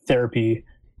like a therapy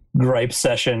gripe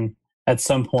session at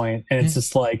some point, and it's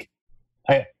just like,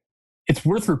 it's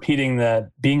worth repeating that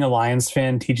being a Lions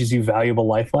fan teaches you valuable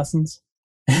life lessons.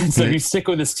 So if you stick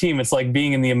with this team, it's like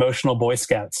being in the emotional Boy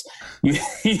Scouts.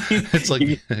 It's like,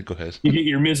 go ahead. You get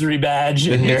your misery badge,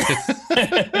 and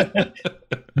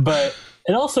but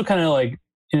it also kind of like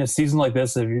in a season like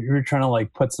this, if you're trying to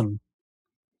like put some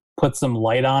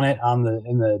light on it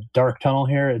in the dark tunnel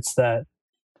here, it's that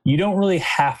you don't really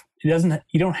have. You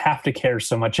don't have to care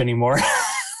so much anymore.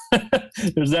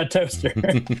 There's that toaster.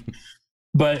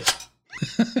 But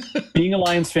being a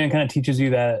Lions fan kind of teaches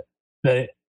you that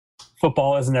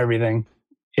football isn't everything.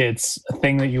 It's a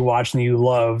thing that you watch and you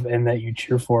love and that you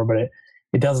cheer for, but it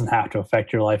doesn't have to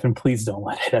affect your life. And please don't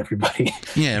let it, everybody.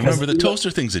 Yeah, remember the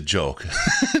toaster thing's a joke.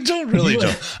 Don't really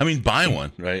joke. I mean, buy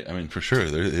one, right? I mean, for sure.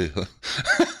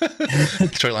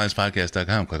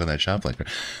 DetroitLionsPodcast.com. Click on that shop link.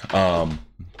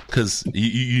 Because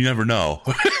you never know.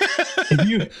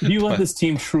 If you let this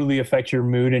team truly affect your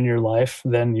mood in your life,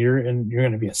 then you're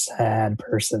going to be a sad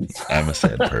person. I'm a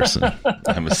sad person.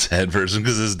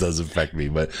 Because this does affect me.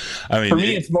 But I mean, for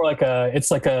me, it's more like a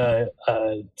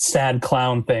sad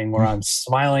clown thing where I'm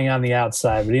smiling on the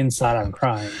outside, but inside I'm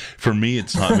crying. For me,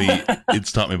 it's taught me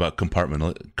about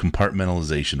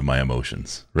compartmentalization of my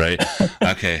emotions. Right?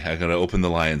 Okay, I got to open the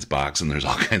Lions box, and there's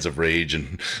all kinds of rage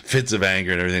and fits of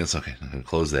anger and everything. It's okay. I'm going to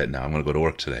close that now. I'm going to go to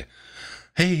work today.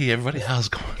 Hey, everybody, how's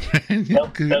it going?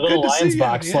 That little Lions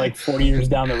box, like 40 years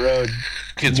down the road,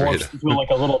 kids morphs into like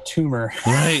a little tumor.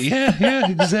 Right, yeah,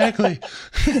 exactly.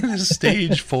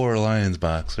 Stage 4 Lions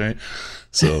box, right?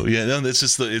 So, yeah, no, it's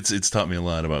just it's taught me a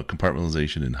lot about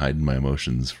compartmentalization and hiding my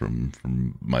emotions from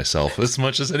myself as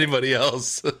much as anybody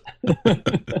else. All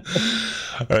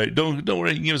right, don't worry.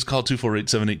 You can give us a call,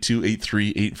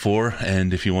 248-782-8384.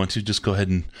 And if you want to, just go ahead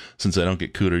and, since I don't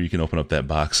get cooter, you can open up that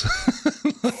box.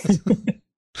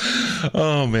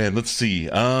 Oh man, let's see.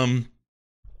 Let's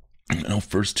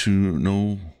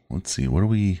see. What are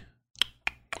we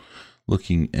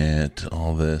looking at?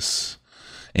 All this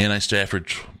anti-Stafford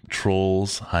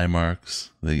trolls, high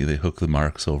marks. They hook the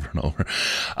marks over and over.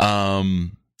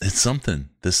 It's something.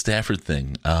 The Stafford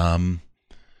thing.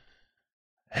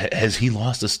 Has he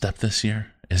lost a step this year?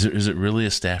 Is it really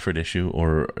a Stafford issue,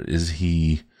 or is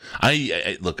he?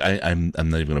 Look. I'm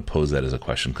not even going to pose that as a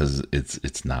question because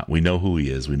it's not. We know who he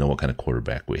is. We know what kind of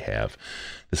quarterback we have.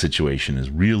 The situation is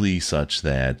really such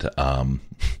that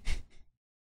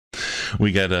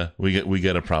we got a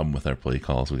problem with our play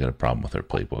calls. We got a problem with our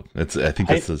playbook. I think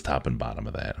that's the top and bottom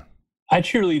of that. I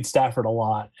cheerlead Stafford a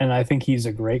lot, and I think he's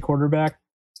a great quarterback.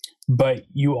 But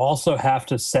you also have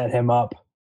to set him up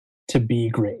to be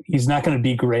great. He's not going to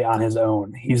be great on his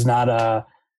own. He's not I'm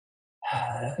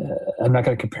not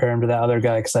going to compare him to that other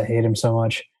guy because I hate him so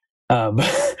much. But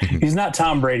he's not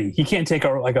Tom Brady. He can't take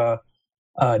a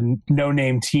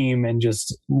no-name team and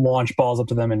just launch balls up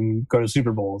to them and go to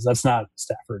Super Bowls. That's not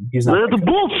Stafford. He's not. That's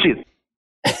bullshit.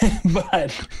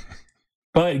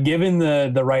 But given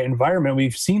the right environment,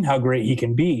 we've seen how great he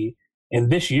can be.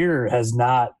 And this year it's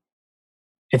not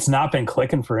been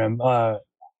clicking for him.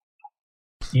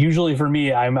 Usually for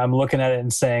me, I'm looking at it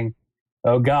and saying,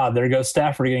 oh God, there goes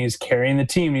Stafford again. He's carrying the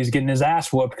team. He's getting his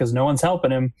ass whooped because no one's helping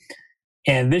him.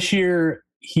 And this year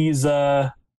he's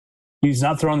not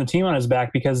throwing the team on his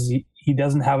back because he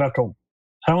doesn't have enough to,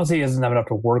 I don't want to say he doesn't have enough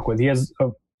to work with. He has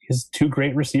two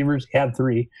great receivers. He had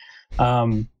three.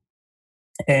 And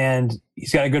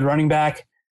he's got a good running back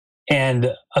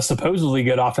and a supposedly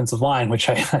good offensive line, which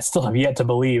I still have yet to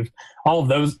believe. All of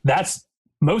those,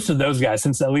 most of those guys,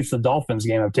 since at least the Dolphins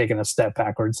game, have taken a step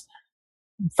backwards.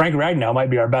 Frank Ragnow might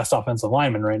be our best offensive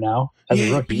lineman right now as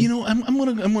a rookie. But, you know, I'm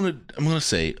gonna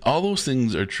say all those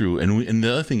things are true, and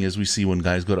the other thing is we see when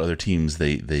guys go to other teams,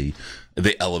 they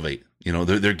elevate. You know,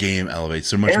 their game elevates.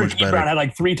 They're much better. Brown had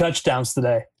like 3 touchdowns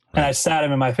today. And I sat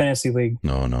him in my fantasy league.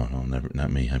 No, never, not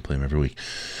me. I play him every week.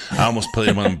 I almost play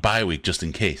him on bye week just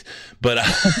in case. But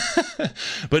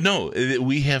but no,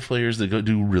 we have players that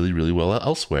do really, really well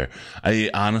elsewhere. I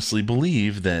honestly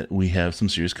believe that we have some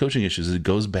serious coaching issues. It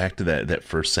goes back to that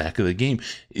first sack of the game.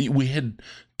 We had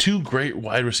 2 great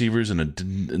wide receivers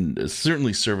and a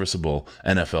certainly serviceable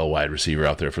NFL wide receiver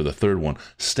out there for the third one,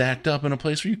 stacked up in a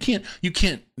place where you can't.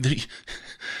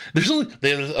 There's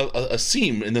a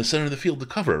seam in the center of the field to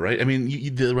cover, right? I mean,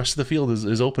 the rest of the field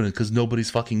is open because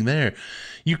nobody's fucking there.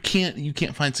 You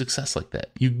can't find success like that.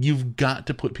 You've got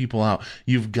to put people out.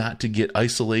 You've got to get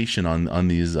isolation on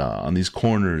these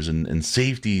corners and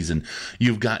safeties, and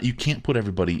you can't put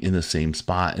everybody in the same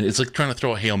spot. And it's like trying to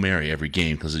throw a Hail Mary every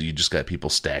game because you just got people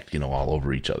stacked, all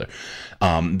over each other.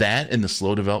 That and the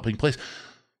slow developing plays.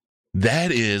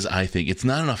 That is, I think, it's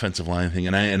not an offensive line thing,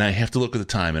 and I have to look at the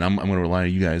time, and I'm going to rely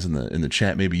on you guys in the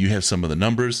chat. Maybe you have some of the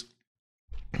numbers,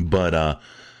 but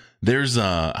there's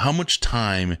how much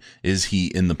time is he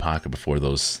in the pocket before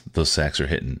those sacks are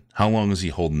hitting? How long is he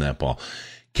holding that ball?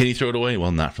 Can he throw it away?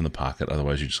 Well, not from the pocket.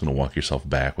 Otherwise, you're just going to walk yourself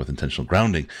back with intentional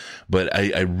grounding. But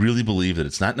I really believe that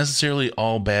it's not necessarily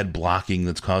all bad blocking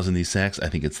that's causing these sacks. I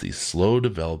think it's these slow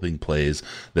developing plays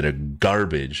that are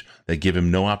garbage that give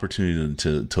him no opportunity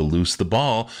to loose the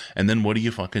ball. And then what do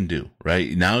you fucking do,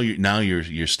 right? Now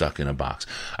you're stuck in a box.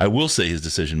 I will say his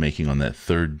decision making on that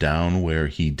third down where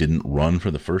he didn't run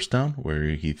for the first down,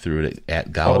 where he threw it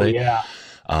at Galladay. Oh, yeah.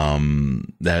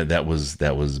 That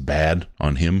was bad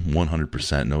on him,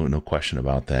 100%, no question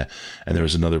about that. And there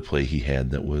was another play he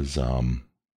had that was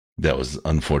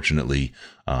unfortunately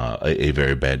a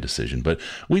very bad decision. But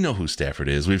we know who Stafford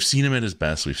is. We've seen him at his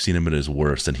best. We've seen him at his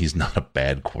worst, and he's not a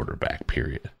bad quarterback.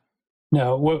 Period.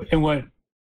 No, when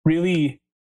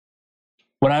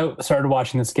I started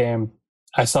watching this game,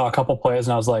 I saw a couple plays,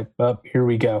 and I was like, "Oh, here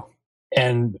we go."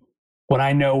 And when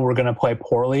I know we're going to play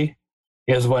poorly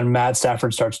is when Matt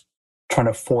Stafford starts trying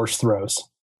to force throws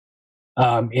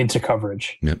into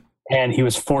coverage. Yep. And he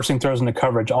was forcing throws into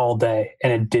coverage all day,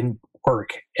 and it didn't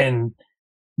work. And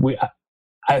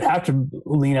I'd have to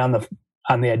lean on the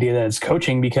idea that it's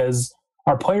coaching because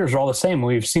our players are all the same.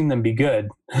 We've seen them be good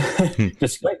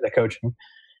despite the coaching.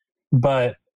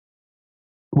 But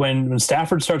when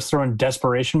Stafford starts throwing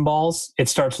desperation balls, it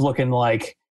starts looking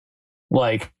like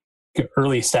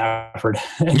early Stafford.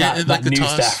 Yeah, not the new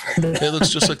toss. Stafford. It looks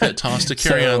just like that toss to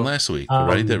carry on last week,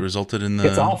 right? That resulted in the.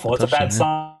 It's awful. It's a bad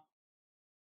sign.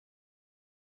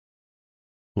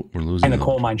 We're losing the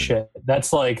coal mine shit.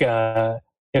 That's like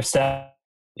if Stafford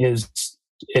is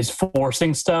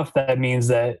forcing stuff, that means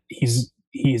that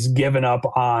he's given up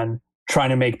on trying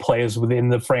to make plays within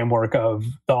the framework of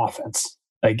the offense.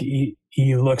 Like he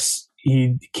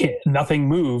can't, nothing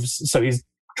moves, so he's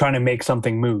trying to make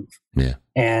something move. Yeah.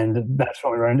 And that's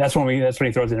when we run. That's when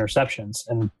he throws interceptions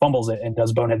and fumbles it and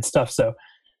does bonehead stuff. So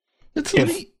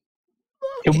it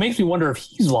makes me wonder if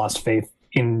he's lost faith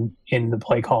in the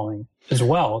play calling as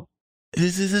well.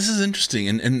 This is interesting,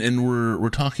 and we're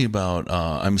talking about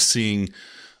I'm seeing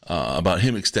about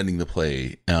him extending the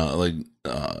play, like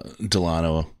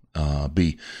Delano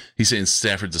B. He's saying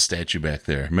Stafford's a statue back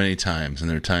there many times, and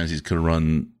there are times he could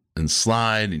run and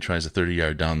slide, and he tries a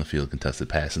 30-yard down the field contested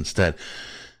pass instead.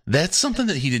 That's something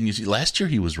that he didn't use. Last year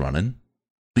he was running.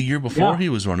 The year before he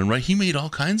was running, right? He made all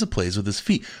kinds of plays with his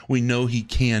feet. We know he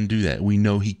can do that. We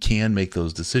know he can make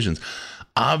those decisions.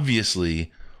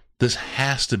 Obviously, this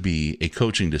has to be a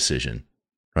coaching decision,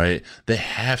 right? They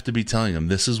have to be telling him,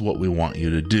 this is what we want you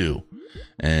to do.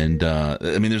 And, I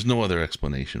mean, there's no other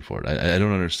explanation for it. I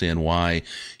don't understand why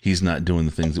he's not doing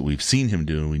the things that we've seen him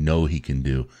do and we know he can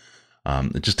do.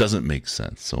 It just doesn't make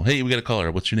sense. So, hey, we got a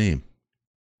caller. What's your name?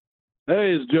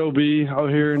 Hey, it's Joe B. out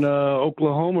here in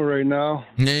Oklahoma right now.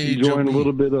 Hey, enjoying a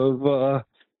little bit of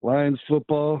Lions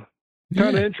football.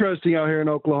 Kind of interesting out here in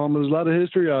Oklahoma. There's a lot of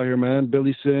history out here, man.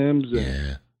 Billy Sims,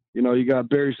 and you got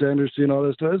Barry Sanders and all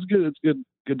that stuff. It's good. It's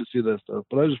good to see that stuff.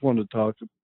 But I just wanted to talk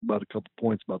about a couple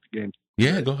points about the game.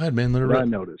 Yeah, go ahead, man. Let it rip. I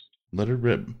noticed. Let it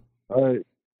rip. All right.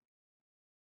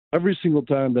 Every single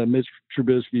time that Mitch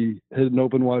Trubisky hit an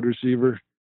open wide receiver,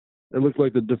 it looked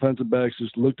like the defensive backs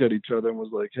just looked at each other and was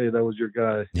like, "Hey, that was your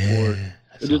guy." Yeah, or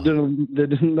they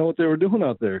didn't know what they were doing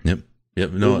out there. Yep.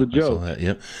 No, it was a joke. That.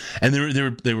 Yep. And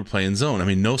they were playing zone. I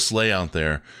mean, no Slay out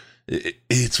there.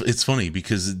 It's funny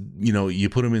because you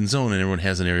put them in zone and everyone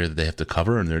has an area that they have to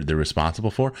cover and they're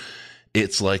responsible for.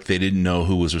 it's like they didn't know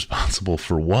who was responsible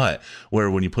for what. Where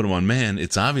when you put them on man,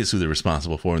 it's obvious who they're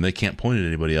responsible for, and they can't point at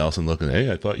anybody else and look and,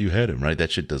 hey, I thought you had him, right?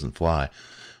 That shit doesn't fly.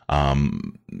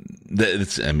 I'm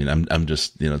just,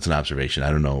 it's an observation.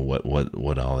 I don't know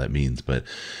what all that means, but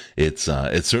it's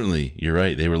certainly, you're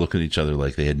right. They were looking at each other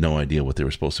like they had no idea what they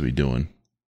were supposed to be doing.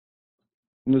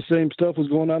 And the same stuff was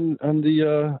going on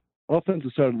the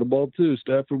offensive side of the ball too.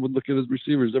 Stafford would look at his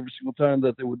receivers every single time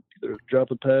that they would either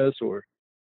drop a pass or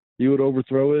he would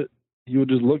overthrow it. He would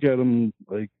just look at them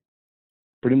like,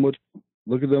 pretty much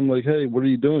look at them like, hey, what are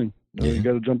you doing? You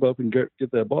got to jump up and get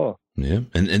that ball. Yeah,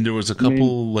 and there was a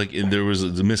couple there was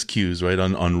the miscues, right,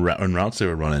 on routes they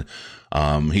were running.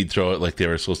 He'd throw it like they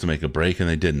were supposed to make a break and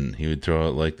they didn't. He would throw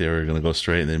it like they were going to go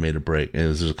straight and they made a break. And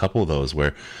there's a couple of those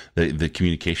where the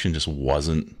communication just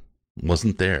wasn't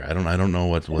there. I don't know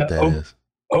what that is.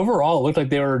 Overall, it looked like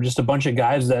they were just a bunch of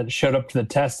guys that showed up to the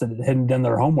test that hadn't done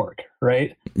their homework,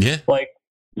 right? Yeah,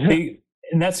 and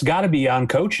that's got to be on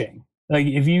coaching. Like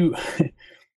if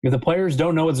the players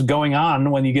don't know what's going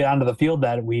on when you get onto the field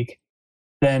that week,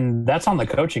 then that's on the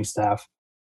coaching staff.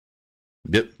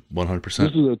 Yep, 100%.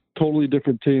 This is a totally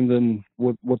different team than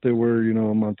what they were, a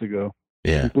month ago.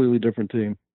 Yeah, completely different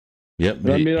team. Yep.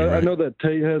 But, I know that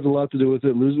Tate has a lot to do with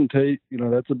it. Losing Tate,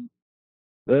 that's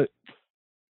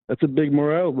a big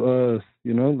morale.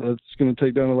 That's going to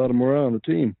take down a lot of morale on the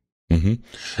team. Mm-hmm.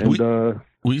 And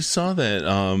we saw that.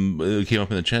 It came up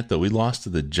in the chat though. We lost to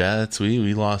the Jets.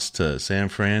 We lost to San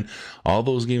Fran. All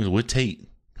those games with Tate.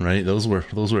 Right, those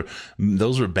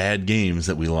were bad games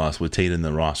that we lost with Tate in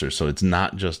the roster. So it's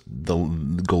not just the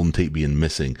Golden Tate being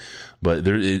missing, but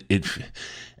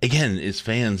again, as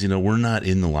fans, we're not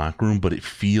in the locker room, but it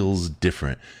feels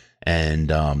different. And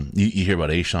you hear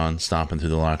about Ashawn stomping through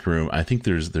the locker room. I think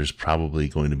there's probably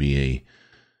going to be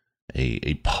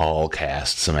a Paul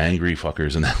cast, some angry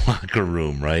fuckers in that locker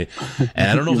room, right? And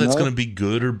I don't know if that's going to be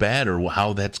good or bad or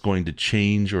how that's going to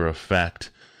change or affect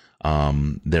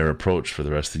their approach for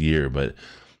the rest of the year. But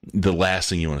the last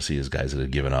thing you want to see is guys that have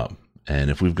given up.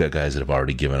 And if we've got guys that have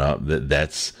already given up,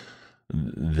 that's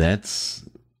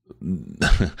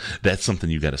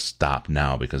something you got to stop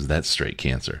now, because that's straight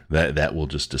cancer. That will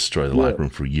just destroy the locker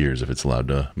room for years if it's allowed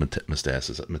to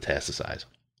metastasize.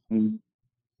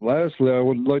 Lastly, I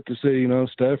would like to say,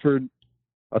 Stafford,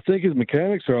 I think his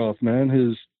mechanics are off,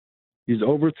 man. He's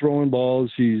overthrowing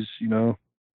balls. He's,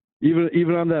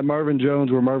 even on that Marvin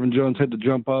Jones, where Marvin Jones had to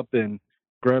jump up and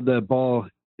grab that ball,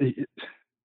 he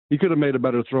could have made a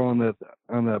better throw on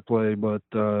that play. But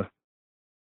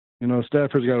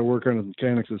Stafford's got to work on his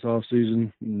mechanics this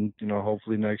offseason, and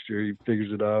hopefully next year he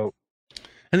figures it out.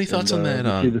 Any thoughts on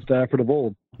that? See the Stafford of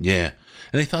old. Yeah.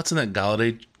 Any thoughts on that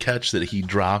Galladay catch that he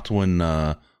dropped when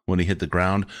he hit the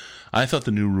ground? I thought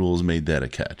the new rules made that a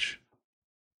catch.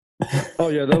 Oh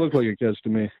yeah, that looked like a catch to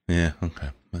me. Yeah. Okay.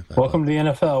 Welcome to the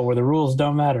NFL, where the rules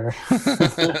don't matter.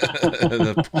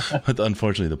 But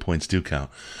unfortunately, the points do count.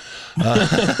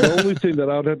 The only thing that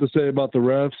I would have to say about the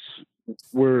refs,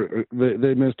 where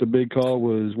they missed a big call,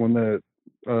 was when the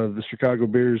Chicago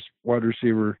Bears wide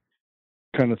receiver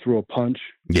kind of threw a punch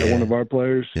at one of our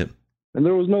players. Yep. And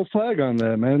there was no flag on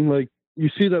that, man. Like, you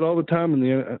see that all the time in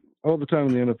the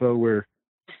NFL, where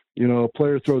a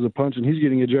player throws a punch and he's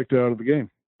getting ejected out of the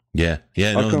game. Yeah.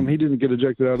 How come he didn't get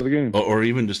ejected out of the game? Or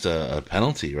even just a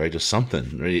penalty, right? Just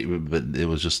something, right? But it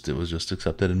was just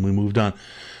accepted, and we moved on.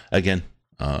 Again,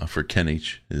 for Ken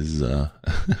H,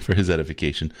 for his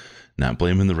edification, not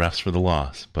blaming the refs for the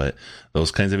loss, but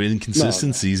those kinds of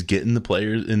inconsistencies getting the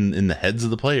players in the heads of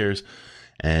the players,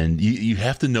 and you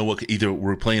have to know what, either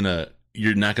we're playing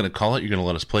you're not going to call it, you're going to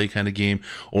let us play kind of game,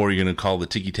 or you're going to call the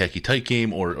ticky-tacky tight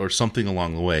game, or something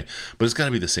along the way. But it's got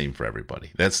to be the same for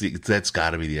everybody. That's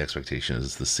got to be the expectation.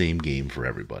 It's the same game for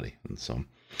everybody. And so,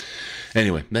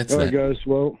 anyway, that's all right, guys.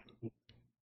 Well,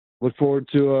 look forward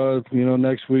to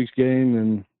next week's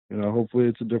game, and hopefully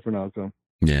it's a different outcome.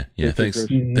 Yeah. Thanks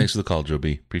for the call, Joe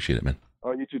B. Appreciate it, man.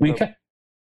 Oh, you too.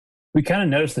 We kind of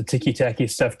noticed the ticky-tacky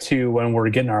stuff, too, when we're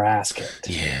getting our ass kicked.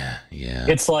 Yeah.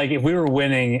 It's like if we were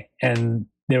winning and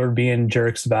they were being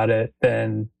jerks about it,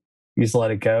 then you just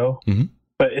let it go. Mm-hmm.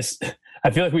 But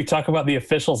I feel like we talk about the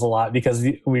officials a lot because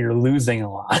we are losing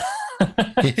a lot.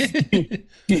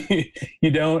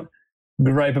 You don't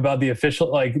gripe about the official.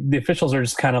 Like, the officials are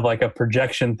just kind of like a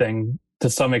projection thing to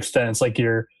some extent. It's like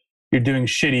you're doing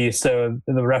shitty, so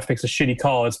the ref makes a shitty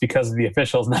call. It's because of the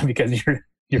officials, not because you're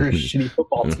a shitty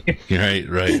football team. Right.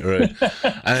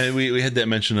 We had that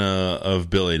mention of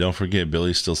Billy. Don't forget,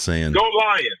 Billy's still saying, "Go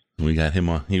Lions." We got him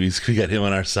on. We got him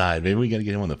on our side. Maybe we got to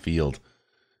get him on the field.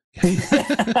 He's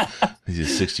a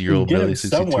 60-year-old Billy,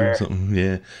 62 or something.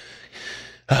 Yeah.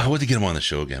 We'll get him on the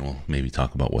show again. We'll maybe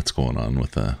talk about what's going on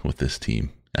with this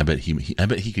team. I bet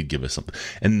he could give us something.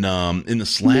 And in the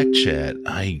Slack chat,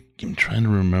 I'm trying to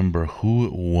remember who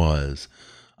it was.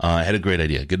 I had a great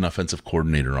idea. Get an offensive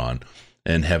coordinator on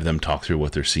and have them talk through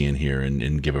what they're seeing here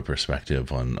and give a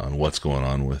perspective on what's going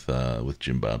on with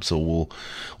Jim Bob. So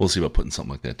we'll see about putting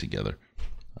something like that together.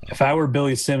 If I were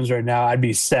Billy Sims right now, I'd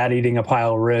be sad eating a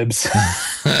pile of ribs.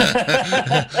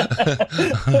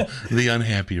 The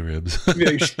unhappy ribs. I'd be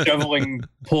like shoveling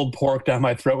pulled pork down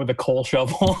my throat with a coal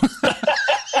shovel.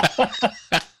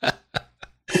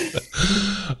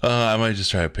 I might just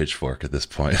try a pitchfork at this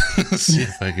point. See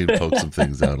if I can poke some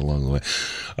things out along the way.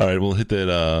 All right, we'll hit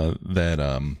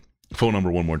that phone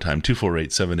number one more time,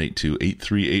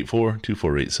 248-782-8384,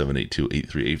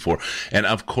 248-782-8384. And,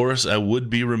 of course, I would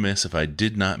be remiss if I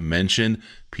did not mention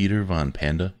Peter Von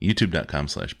Panda,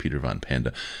 youtube.com/Peter Von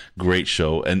Panda. Great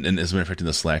show. And as a matter of fact, in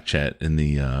the Slack chat, in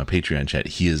the Patreon chat,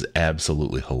 he is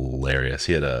absolutely hilarious.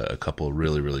 He had a couple of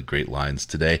really, really great lines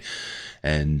today.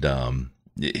 And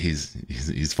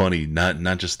he's funny,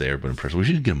 not just there, but in person. We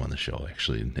should get him on the show,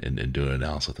 actually, and do an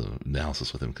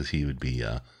analysis with him, because he would be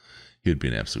an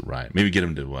absolute riot. Maybe get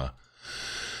him to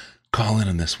call in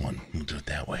on this one. We'll do it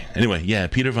that way. Anyway, yeah,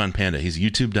 Peter Von Panda. He's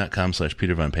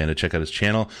youtube.com/Peter Von Panda. Check out his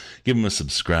channel. Give him a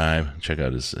subscribe. Check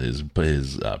out his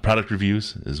product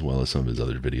reviews, as well as some of his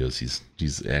other videos.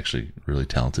 He's actually a really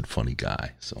talented, funny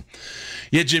guy. So,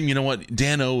 yeah, Jim, you know what?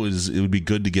 Dan O, it would be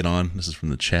good to get on. This is from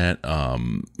the chat,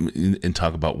 and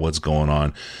talk about what's going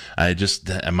on.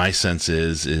 My sense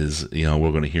is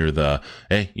we're going to hear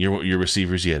hey, your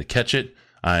receivers, you had to catch it.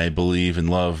 I believe and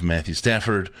love Matthew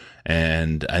Stafford,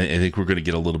 and I think we're going to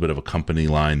get a little bit of a company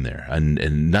line there.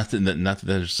 And not that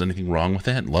there's anything wrong with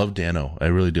that. Love Dano, I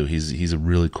really do. He's a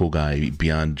really cool guy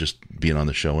beyond just being on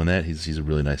the show and that. He's a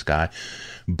really nice guy,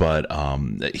 but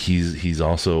he's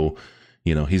also,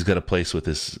 he's got a place with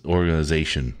this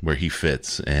organization where he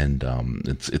fits, and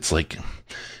it's like,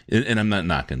 and I'm not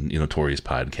knocking Tori's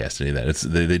podcast, any of that.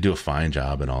 They do a fine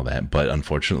job and all that, but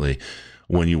unfortunately,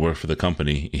 when you work for the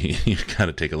company, you got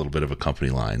to take a little bit of a company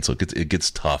line. So it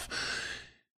gets tough.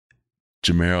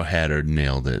 Jamero Hatter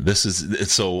nailed it.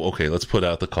 Okay, let's put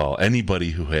out the call. Anybody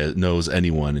who knows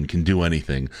anyone and can do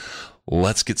anything,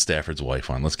 let's get Stafford's wife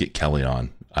on. Let's get Kelly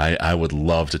on. I would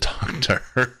love to talk to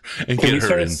her and get her insight. Can we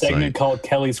start a segment called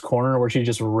Kelly's Corner where she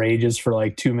just rages for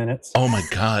like 2 minutes? Oh my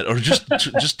God. Or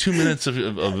just 2 minutes of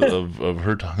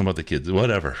her talking about the kids,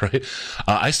 whatever, right?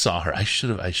 I saw her. I should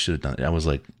have done it. I was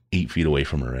like 8 feet away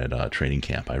from her at training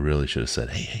camp. I really should have said,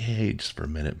 hey, just for a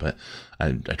minute, but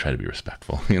I try to be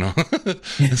respectful, they're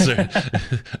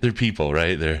people,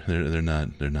 right? They're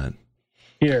not.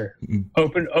 Here,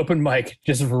 open mic,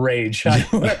 just rage.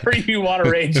 Whatever you want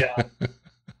to rage on.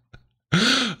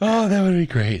 Oh, that would be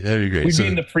great. We'd be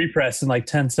in the pre-press in like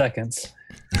 10 seconds.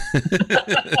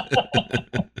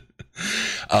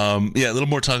 A little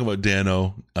more talk about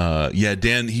Dano.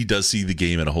 Dan, he does see the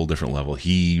game at a whole different level.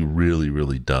 He really,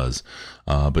 really does.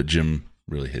 But Jim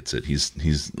really hits it.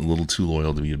 He's a little too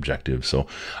loyal to be objective. So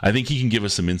I think he can give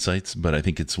us some insights, but I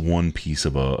think it's one piece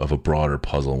of a broader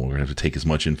puzzle. We're going to have to take as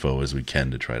much info as we can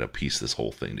to try to piece this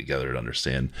whole thing together to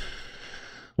understand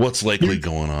what's likely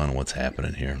going on and what's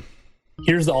happening here.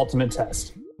 Here's the ultimate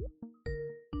test.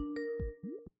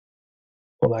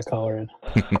 Pull that caller in.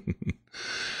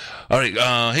 All right.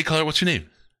 Hey, caller, what's your name?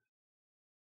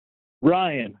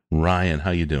 Ryan. Ryan,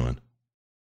 how you doing?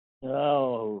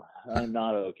 Oh, I'm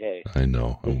not okay. I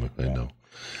know. I know.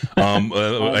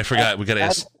 I forgot. We got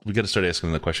to start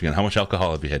asking the question again. How much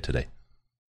alcohol have you had today?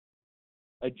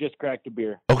 I just cracked a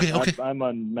beer. Okay.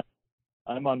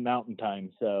 I'm on mountain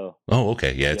time, so. Oh,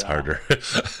 okay. Yeah, it's harder.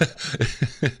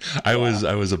 I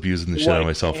was abusing the shit out of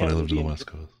myself when I lived in the West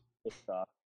Coast.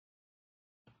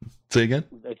 Say again?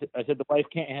 I said the wife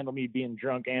can't handle me being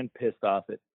drunk and pissed off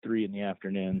at 3 p.m.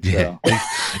 So. Yeah.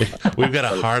 We've got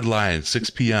a hard line, 6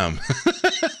 p.m.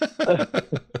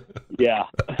 Yeah.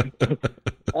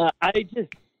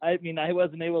 I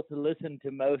wasn't able to listen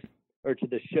to to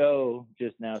the show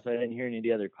just now, so I didn't hear any of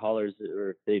the other callers or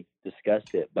if they've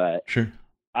discussed it, but sure.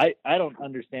 I don't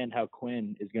understand how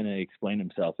Quinn is going to explain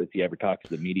himself if he ever talks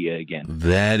to the media again.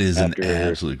 That is an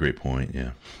absolutely great point,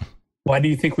 yeah. Why do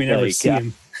you think we never see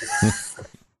him?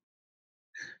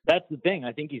 That's the thing.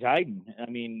 I think he's hiding. I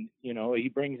mean, he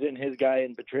brings in his guy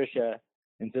in Patricia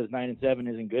and says 9-7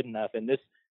 isn't good enough. And this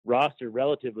roster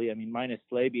relatively, minus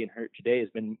Slay being hurt today, has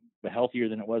been healthier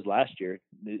than it was last year.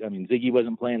 Ziggy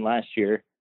wasn't playing last year.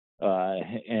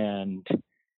 And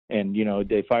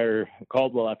they fire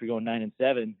Caldwell after going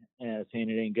 9-7 and saying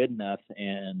it ain't good enough.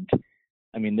 And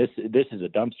this is a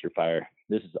dumpster fire.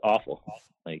 This is awful.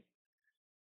 Like,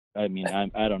 I mean,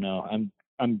 I don't know.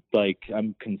 I'm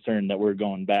concerned that we're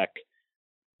going back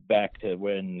to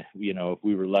when, if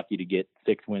we were lucky to get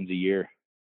 6 wins a year.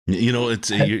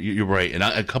 You're right. And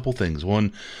a couple things.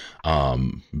 One,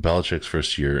 Belichick's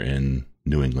first year in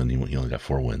New England, he only got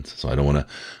 4 wins. So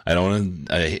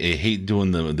I hate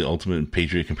doing the ultimate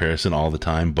Patriot comparison all the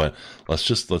time, but let's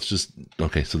just,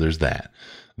 okay. So there's that.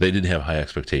 They did have high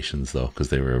expectations though, because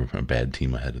they were a bad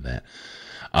team ahead of that.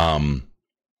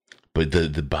 But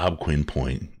the Bob Quinn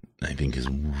point, I think, is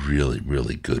really,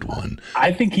 really good one.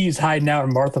 I think he's hiding out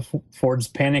in Martha Ford's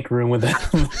panic room with a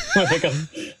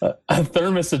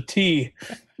thermos of tea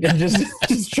and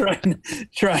just trying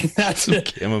not to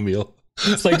chamomile.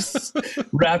 It's like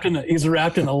he's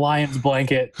wrapped in a lion's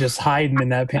blanket, just hiding in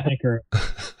that panic room.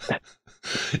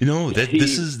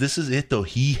 This is it though.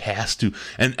 He has to,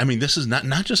 and I mean, this is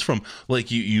not just from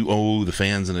like you owe the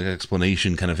fans an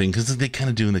explanation kind of thing, because they kind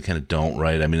of do and they kind of don't,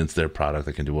 right? I mean, it's their product;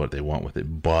 they can do what they want with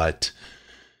it, but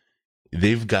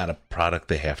they've got a product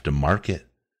they have to market.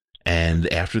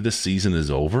 And after this season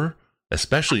is over,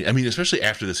 especially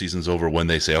after the season's over, when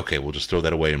they say, okay, we'll just throw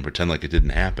that away and pretend like it didn't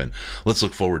happen. Let's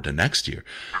look forward to next year.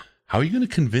 How are you going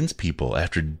to convince people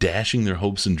after dashing their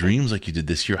hopes and dreams like you did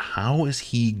this year? How is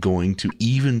he going to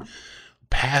even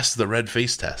pass the red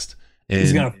face test? And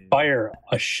he's going to fire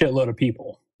a shitload of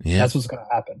people. Yeah, that's what's going to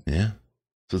happen. Yeah,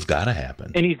 so it's got to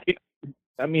happen. And he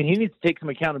needs to take some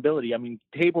accountability. I mean,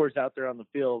 Tabor's out there on the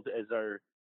field as our,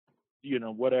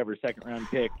 second round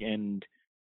pick and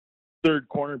third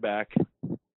cornerback,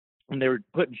 and they were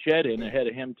putting Shed in ahead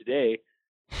of him today,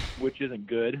 which isn't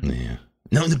good. Yeah.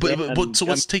 No, but so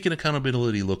what's taking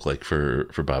accountability look like for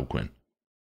Bob Quinn?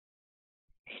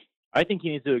 I think he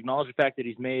needs to acknowledge the fact that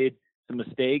he's made some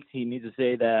mistakes. He needs to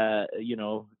say that,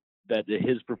 that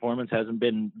his performance hasn't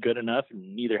been good enough,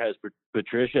 and neither has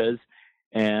Patricia's.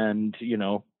 And,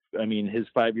 his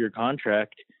 5-year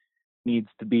contract needs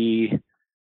to be,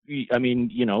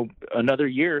 another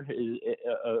year.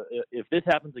 If this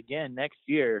happens again next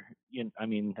year,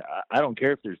 I don't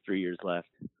care if there's 3 years left.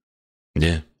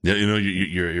 Yeah,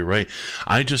 you're right.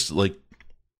 I just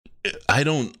I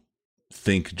don't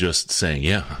think just saying,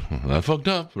 yeah, I fucked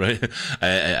up, right?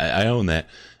 I own that.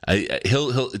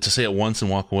 He'll to say it once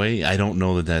and walk away. I don't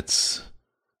know that's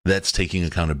taking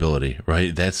accountability,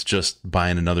 right? That's just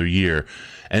buying another year.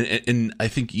 And I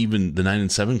think even the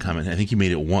 9-7 comment, I think he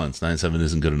made it once. 9-7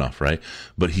 isn't good enough, right?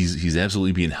 But he's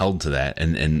absolutely being held to that,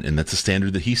 and that's a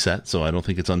standard that he set. So I don't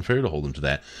think it's unfair to hold him to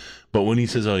that. But when he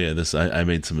says, "Oh yeah, I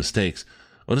made some mistakes,"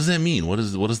 what does that mean? What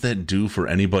does that do for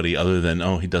anybody other than,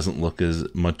 he doesn't look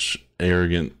as much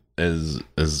arrogant as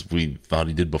we thought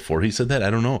he did before he said that? I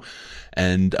don't know.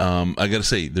 And I got to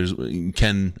say, there's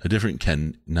a different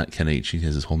Ken, not Ken H. He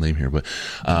has his whole name here, but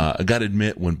I got to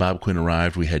admit, when Bob Quinn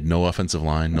arrived, we had no offensive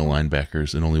line, no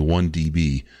linebackers, and only one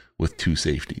DB with 2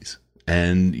 safeties.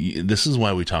 And this is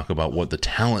why we talk about what the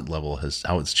talent level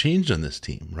how it's changed on this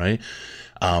team, right?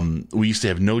 We used to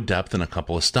have no depth and a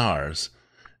couple of stars.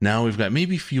 Now we've got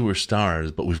maybe fewer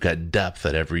stars, but we've got depth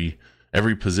at every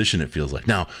position, it feels like.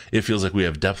 Now, it feels like we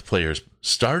have depth players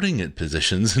starting at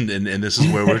positions, and this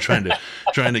is where we're trying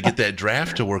to get that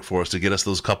draft to work for us, to get us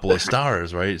those couple of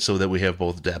stars, right? So that we have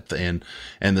both depth and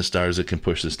the stars that can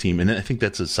push this team. And I think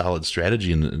that's a solid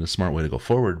strategy and a smart way to go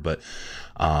forward. But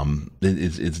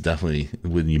it's definitely,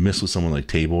 when you miss with someone like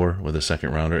Tabor with a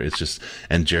second rounder, it's just,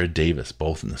 and Jared Davis,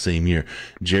 both in the same year.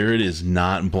 Jared is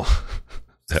not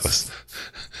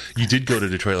you did go to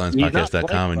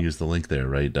DetroitLionsPodcast.com and use the link there,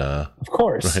 right? Of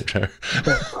course. Right, Trevor?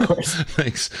 Of course.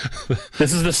 Thanks.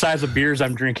 This is the size of beers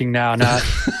I'm drinking now, not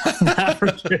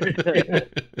for sure.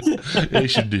 Yeah, you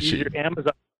should use your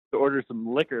Amazon to order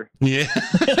some liquor. Yeah.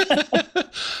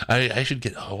 I should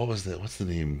get, what's the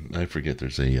name? I forget.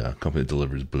 There's a company that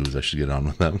delivers booze. I should get on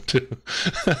with them too.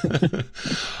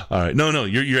 All right. No,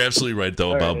 you're absolutely right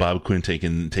though, about Bob Quinn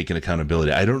taking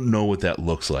accountability. I don't know what that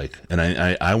looks like. And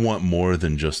I want more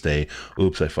than just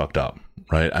oops, I fucked up.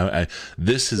 Right.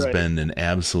 This has been an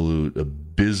absolute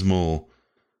abysmal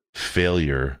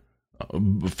failure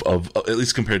of at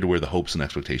least compared to where the hopes and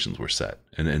expectations were set.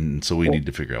 And so we need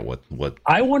to figure out what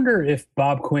I wonder if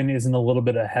Bob Quinn isn't a little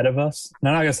bit ahead of us.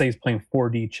 Now, I'm not gonna say he's playing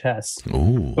 4D chess.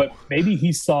 Ooh. But maybe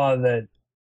he saw that,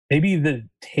 maybe the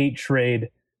Tate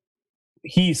trade,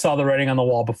 he saw the writing on the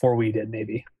wall before we did,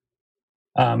 maybe.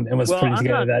 And was putting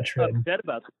together that trade. I'm not upset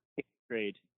about the Tate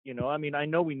trade. I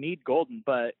know we need Golden,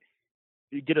 but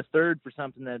you get a third for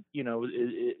something that,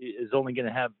 is only going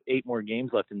to have 8 more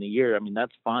games left in the year. I mean,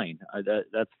 that's fine.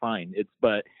 That's fine.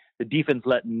 But the defense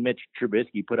letting Mitch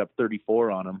Trubisky put up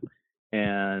 34 on him.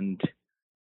 And,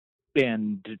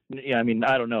 And yeah, I mean,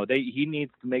 I don't know. He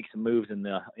needs to make some moves in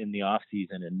the off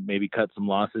season and maybe cut some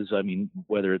losses. I mean,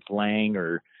 whether it's Lang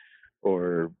or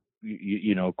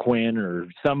Quinn or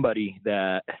somebody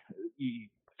that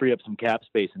free up some cap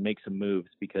space and make some moves,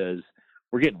 because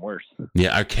we're getting worse.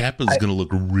 Yeah, our cap is going to look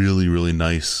really, really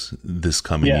nice this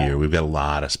coming year. We've got a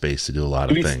lot of space to do a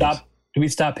lot of things. Do we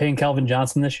stop paying Calvin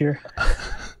Johnson this year?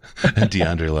 And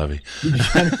DeAndre Levy.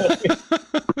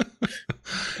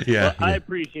 Well, I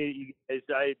appreciate you guys.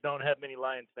 I don't have many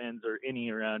Lions fans or any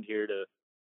around here to,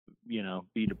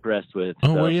 be depressed with.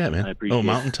 Oh, where you at, man? I appreciate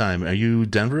Mountain Time. Are you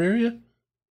Denver area?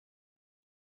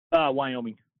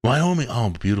 Wyoming. Wyoming. Oh,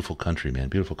 beautiful country, man.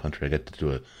 Beautiful country. I got to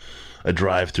do a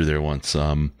drive through there once.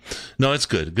 No, it's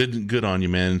good. Good on you,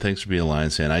 man. Thanks for being a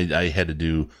Lions fan. I had to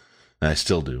do, and I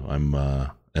still do. I'm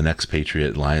an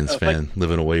expatriate Lions fan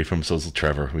living away from Social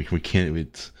Trevor. We can't.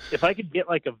 If I could get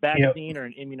like a vaccine or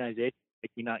an immunization,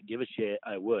 make me not give a shit,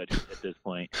 I would at this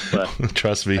point. But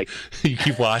trust me, you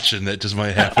keep watching, that just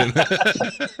might happen.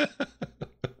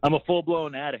 I'm a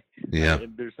full-blown addict. Yeah.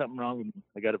 There's something wrong with me.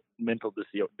 I got a mental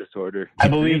disorder. I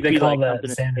believe they call that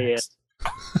Xanax.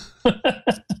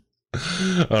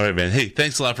 All right, man. Hey,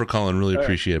 thanks a lot for calling. Really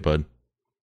appreciate it, bud.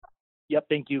 Yep.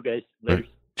 Thank you, guys. Later.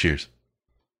 Cheers.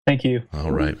 Thank you.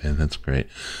 All right, man. That's great.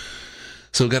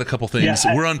 So we've got a couple things.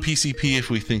 We're on PCP if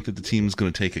we think that the team is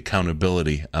going to take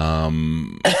accountability.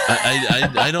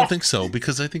 I don't think so,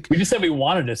 because I think we just said we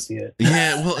wanted to see it.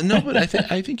 Yeah, well, no, but I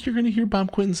think you're going to hear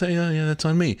Bob Quinn say, "Oh, yeah, that's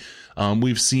on me."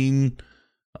 We've seen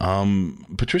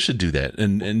Patricia do that,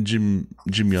 and Jim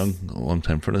Young, a long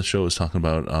time friend of the show, was talking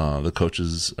about the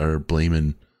coaches are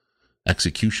blaming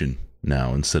execution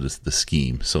now instead of the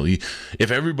scheme. So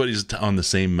if everybody's on the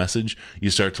same message,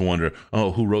 you start to wonder,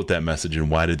 who wrote that message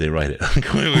and why did they write it?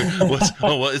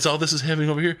 It's all this is happening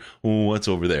over here. What's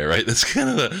over there, right? That's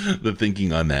kind of the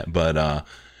thinking on that. But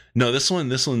no, this one,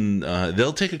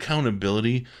 they'll take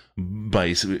accountability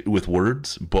with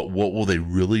words, but what will they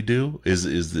really do is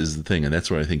the thing, and that's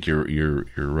where I think you're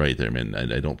right there, man.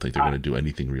 I don't think they're going to do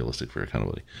anything realistic for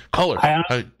accountability. Caller,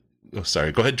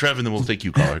 sorry, go ahead, Trev, and then we'll take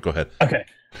you, caller. Go ahead. Okay.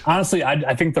 Honestly,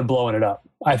 I think they're blowing it up.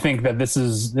 I think that this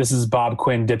is Bob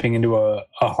Quinn dipping into a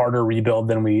harder rebuild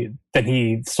than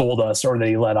he sold us or that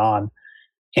he let on,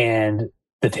 and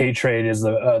the Tate trade is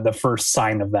the first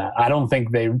sign of that. I don't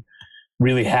think they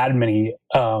really had many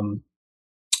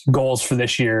goals for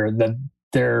this year. That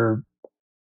they're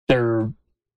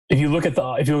if you look at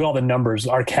all the numbers,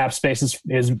 our cap space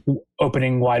is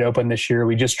opening wide open this year.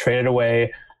 We just traded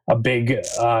away a big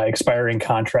expiring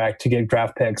contract to get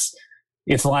draft picks.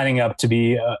 It's lining up to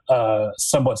be a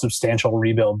somewhat substantial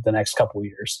rebuild the next couple of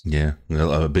years. Yeah,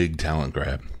 a big talent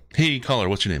grab. Hey, caller,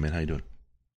 what's your name, man? How you doing?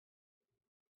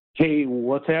 Hey,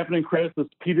 what's happening, Chris?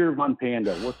 It's Peter Von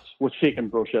Panda. What's shaking,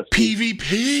 Brochester?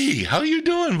 PvP. How you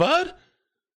doing, bud?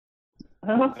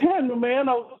 Man,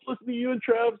 I was listening to you and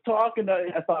Trev talk, and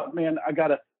I thought, man, I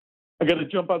gotta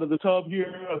jump out of the tub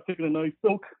here. I was taking a nice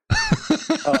soak,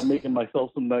 making myself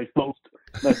some nice toast.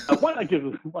 I want to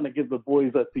give the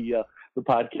boys at the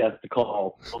podcast a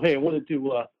call. So, hey, I wanted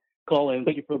to call in.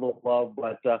 Thank you for the love,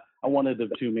 but I wanted to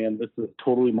too, man. This is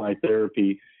totally my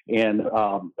therapy, and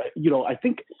I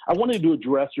think I wanted to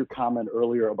address your comment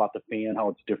earlier about the fan, how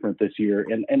it's different this year,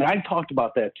 and I talked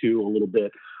about that too a little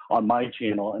bit on my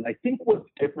channel. And I think what's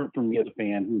different for me as a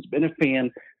fan, who's been a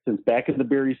fan since back in the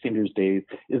Barry Sanders days,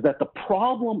 is that the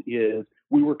problem is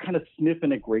we were kind of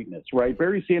sniffing at greatness, right?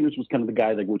 Barry Sanders was kind of the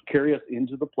guy that would carry us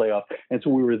into the playoffs. And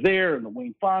so we were there in the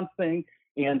Wayne Fontes thing.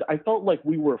 And I felt like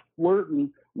we were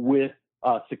flirting with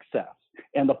success.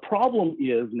 And the problem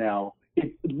is now,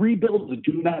 rebuilds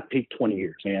do not take 20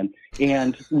 years, man.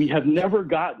 And we have never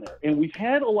gotten there. And we've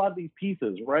had a lot of these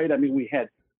pieces, right? I mean, we had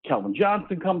Calvin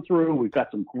Johnson come through. We've got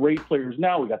some great players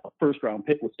now. We got the first-round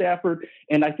pick with Stafford.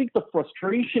 And I think the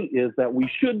frustration is that we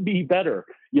should be better,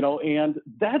 and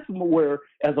that's where,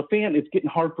 as a fan, it's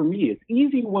getting hard for me. It's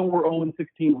easy when we're 0-16.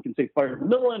 We can say fire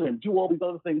Millen and do all these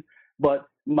other things. But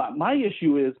my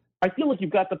issue is I feel like you've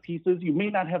got the pieces. You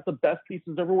may not have the best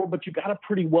pieces everywhere, but you got a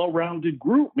pretty well-rounded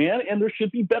group, man. And there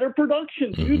should be better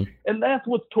production, dude. And that's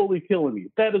what's totally killing me.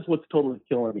 That is what's totally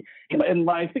killing me. And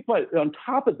I think on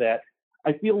top of that,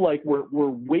 I feel like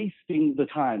we're wasting the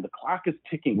time. The clock is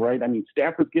ticking, right? I mean,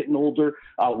 Stafford's getting older.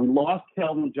 We lost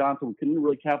Calvin Johnson. We couldn't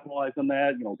really capitalize on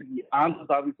that.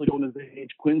 Ansah's obviously showing his age.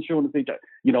 Quinn's showing his age.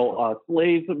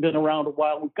 Slaves have been around a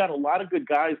while. We've got a lot of good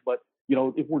guys, but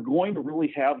if we're going to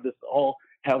really have this all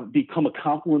become a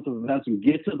confluence of events and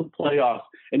get to the playoffs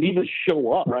and even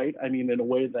show up, right? I mean, in a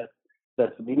way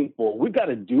that's meaningful, we've got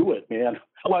to do it, man.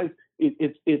 Otherwise,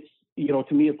 it's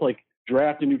to me, it's like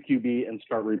draft a new QB and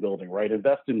start rebuilding, right?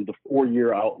 Invest in the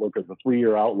 4-year outlook or the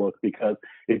 3-year outlook, because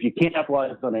if you can't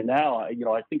capitalize on it now, I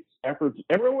think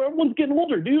everyone's getting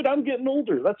older, dude. I'm getting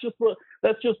older. That's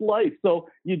just life. So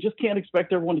you just can't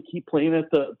expect everyone to keep playing at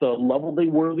the level they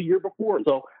were the year before.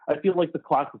 So I feel like the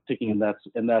clock is ticking,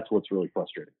 and that's what's really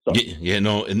frustrating. So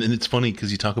and it's funny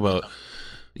because you talk about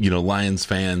Lions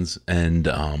fans and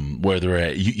where they're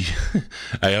at.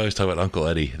 I always talk about Uncle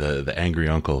Eddie, the angry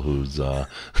uncle who's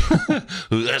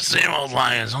who's that same old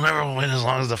Lions will never win as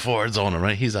long as the Fords own them,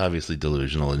 right? He's obviously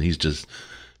delusional, and he's just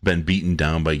been beaten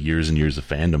down by years and years of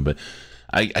fandom. But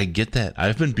I get that.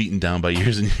 I've been beaten down by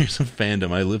years and years of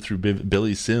fandom. I lived through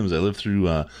Billy Sims. I lived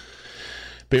through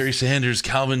Barry Sanders,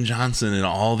 Calvin Johnson, and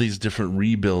all these different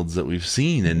rebuilds that we've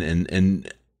seen,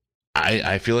 and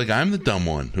I feel like I'm the dumb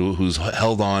one who's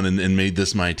held on and made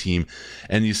this my team.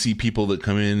 And you see people that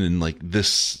come in and like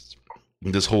this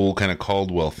whole kind of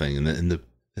Caldwell thing in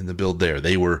the build there,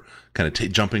 they were kind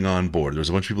of jumping on board. There was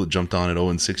a bunch of people that jumped on at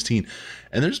 0-16,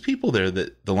 and there's people there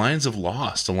that the Lions have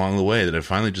lost along the way that have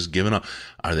finally just given up.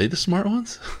 Are they the smart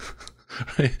ones?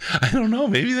 I don't know.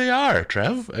 Maybe they are,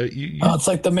 Trev. It's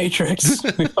like the Matrix.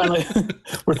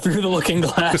 We're through the looking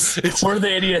glass. We're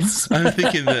the idiots. I'm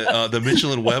thinking the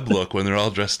Mitchell and Webb look when they're all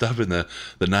dressed up in the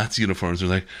Nazi uniforms. They're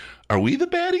like, are we the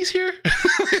baddies here?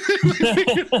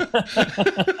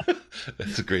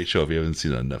 That's a great show if you haven't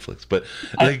seen it on Netflix. But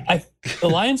the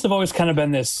Lions have always kind of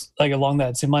been this, like along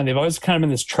that same line, they've always kind of been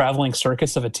this traveling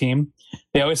circus of a team.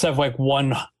 They always have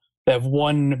one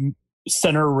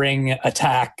center ring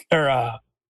attack or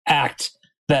act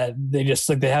that they just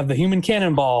like. They have the human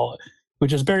cannonball,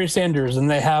 which is Barry Sanders, and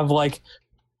they have like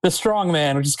the strong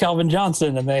man, which is Calvin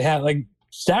Johnson, and they have like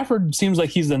Stafford seems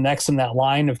like he's the next in that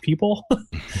line of people.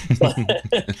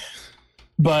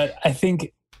 But I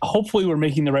think hopefully we're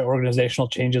making the right organizational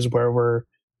changes where we're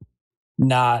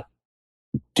not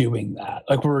doing that.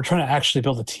 Like we're trying to actually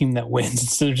build a team that wins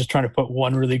instead of just trying to put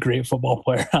one really great football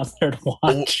player out there to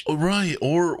watch. Right.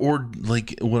 Or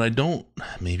like what I don't,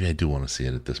 maybe I do want to see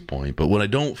it at this point, but what I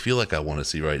don't feel like I want to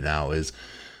see right now is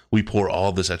we pour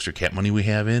all this extra cap money we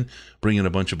have in, bring in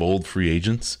a bunch of old free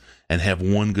agents and have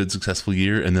one good successful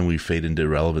year. And then we fade into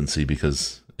irrelevancy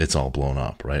because it's all blown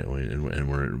up, right? And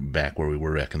we're back where we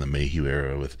were back in the Mayhew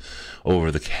era with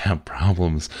over the cap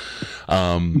problems.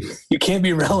 You can't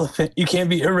be relevant. You can't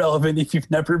be irrelevant if you've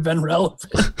never been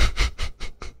relevant.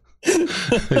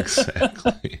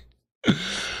 Exactly.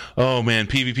 Oh man,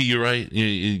 PvP, you're right.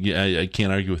 I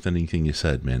can't argue with anything you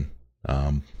said, man.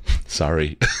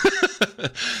 Sorry.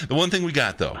 The one thing we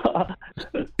got though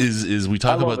is we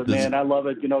talk about this. Man, I love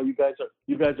it. You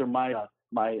guys are my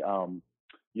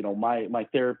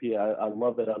therapy. I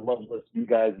love it. I love listening to you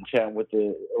guys and chatting with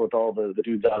all the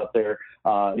dudes out there.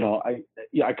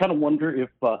 I kind of wonder if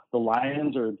the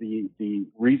Lions are the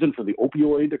reason for the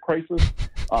opioid crisis.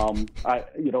 I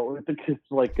think it's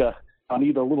like I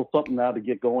need a little something now to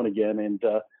get going again. And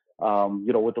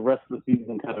with the rest of the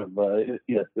season kind of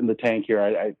in the tank here,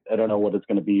 I don't know what it's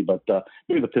going to be, but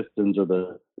maybe the Pistons or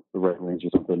the Red Wings or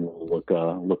something will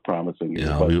look promising.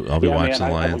 Yeah, I'll be watching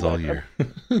the Lions all year.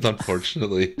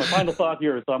 Unfortunately, my final thought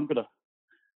here is I'm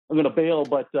gonna bail,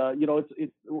 but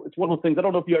it's one of those things. I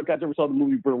don't know if you guys ever saw the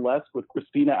movie Burlesque with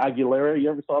Christina Aguilera. You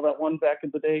ever saw that one back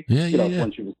in the day? Yeah.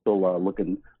 When she was still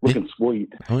looking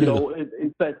sweet.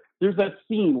 It's that there's that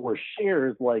scene where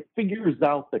Cher like figures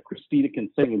out that Christina can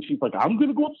sing, and she's like, "I'm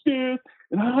gonna go upstairs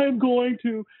and I'm going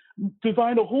to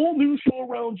design a whole new show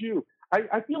around you."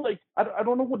 I feel like I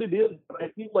don't know what it is, but I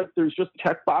feel like there's just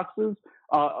check boxes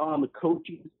on the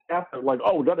coaching staff that are like,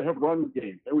 "Oh, we got to have run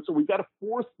game," and so we got to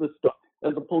force this stuff,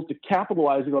 as opposed to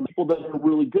capitalizing on people that are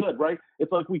really good, right? It's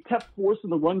like we kept forcing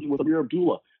the run with Amir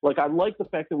Abdullah. Like, I like the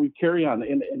fact that we carry on,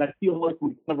 and I feel like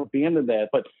we've never abandoned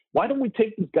that. But why don't we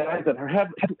take these guys that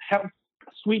have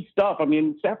sweet stuff? I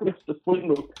mean, Stafford likes to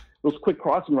sling those quick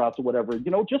crossing routes or whatever.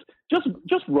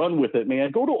 Just run with it,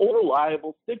 man. Go to old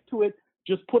reliable, stick to it.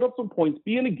 Just put up some points,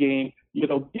 be in a game, give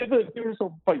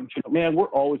yourself a fighting chance. Man, we're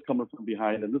always coming from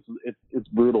behind, and it's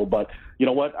brutal. But you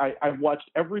know what? I've watched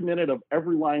every minute of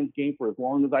every Lions game for as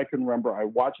long as I can remember. I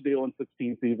watched the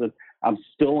 0-16 season. I'm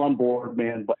still on board,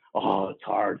 man. But it's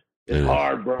hard. It's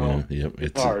hard, bro. Yeah,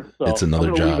 it's hard. So it's another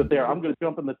I'm gonna job. Leave it there. I'm gonna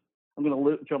jump in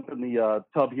the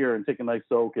tub here and take a nice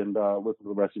soak and listen to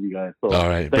the rest of you guys. So all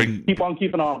right, keep on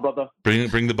keeping on, brother.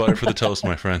 Bring the butter for the toast,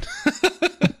 my friend.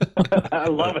 I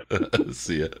love it.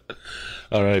 See ya.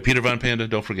 All right, Peter Von Panda,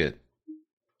 don't forget.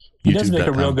 He does make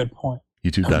a real good point.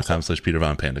 YouTube.com/Peter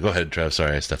Von Panda. Go ahead, Trav.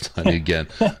 Sorry, I stepped on you again.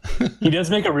 He does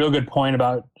make a real good point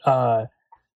about the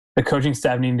coaching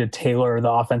staff needing to tailor the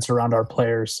offense around our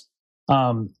players.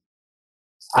 I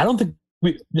don't think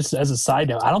just as a side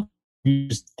note, I don't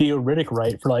use Theo Riddick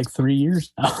right for like 3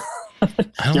 years now.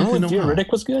 I don't think Theo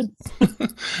Riddick was good.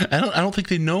 I don't think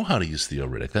they know how to use Theo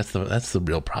Riddick. That's the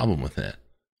real problem with that.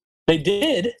 They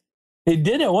did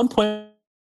at one point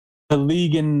the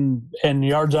league in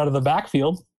yards out of the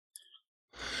backfield.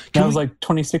 That was like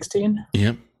 2016.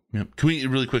 Yep. Can we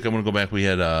really quick? I want to go back. We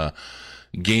had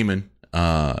Gaiman.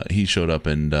 He showed up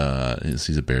and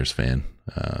he's a Bears fan.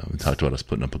 We talked about us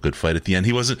putting up a good fight at the end.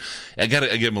 He wasn't. I give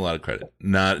him a lot of credit.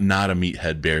 Not a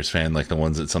meathead Bears fan like the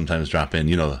ones that sometimes drop in.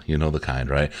 You know the kind,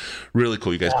 right? Really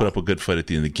cool. You guys put up a good fight at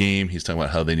the end of the game. He's talking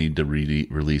about how they need to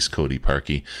release Cody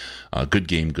Parkey. Good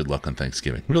game. Good luck on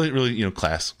Thanksgiving. Really,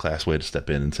 class way to step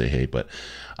in and say hey. But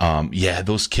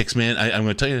those kicks, man. I'm going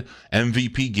to tell you,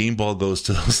 MVP game ball goes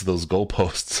to those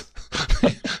goalposts.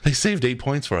 They saved 8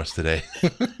 points for us today.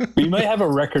 We might have a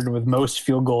record with most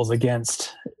field goals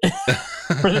against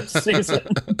for this season,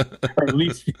 or at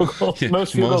least field goals.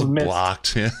 Most field goals missed.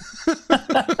 Blocked. Yeah.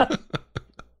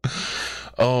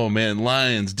 Oh man,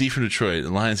 Lions D for Detroit. The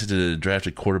Lions had to draft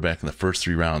a quarterback in the first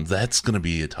 3 rounds. That's going to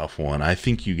be a tough one. I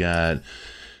think you got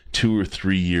 2 or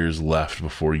 3 years left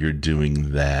before you're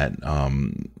doing that.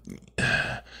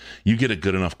 You get a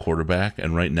good enough quarterback,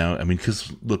 and right now, I mean,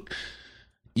 because look.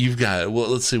 You've got,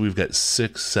 let's say we've got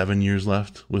 6-7 years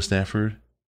left with Stafford,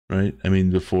 right? I mean,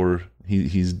 before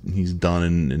he's done,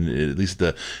 and at least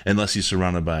unless he's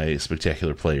surrounded by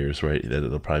spectacular players, right?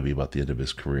 That'll probably be about the end of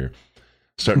his career.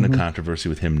 Starting the controversy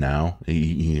with him now,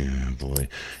 boy.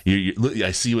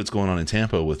 I see what's going on in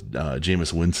Tampa with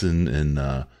Jameis Winston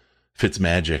and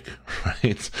Fitzmagic,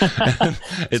 right?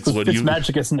 It's what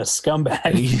Fitzmagic isn't a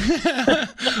scumbag. Yeah.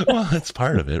 Well, that's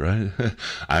part of it, right?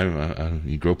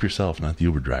 You grope yourself, not the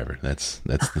Uber driver. That's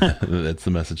the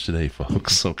message today,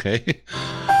 folks. Okay.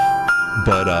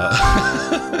 But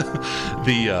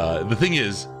the thing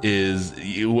is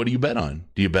what do you bet on?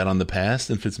 Do you bet on the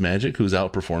past and Fitzmagic, who's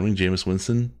outperforming Jameis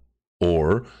Winston,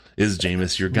 or is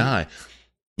Jameis your guy?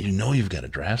 You've got to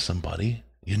draft somebody.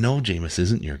 Jameis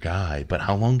isn't your guy, but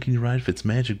how long can you ride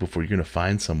Fitzmagic before you're going to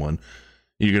find someone?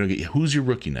 You're going to get who's your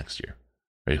rookie next year,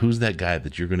 right? Who's that guy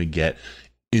that you're going to get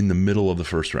in the middle of the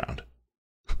first round?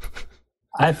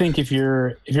 I think if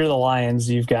you're the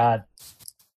Lions, you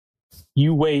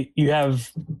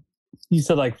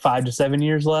said like 5 to 7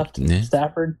 years left. Yeah.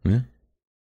 Stafford. Yeah.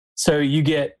 So you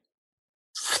get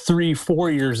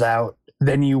 3-4 years out,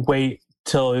 then you wait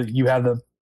till you have the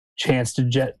chance to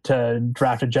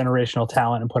draft a generational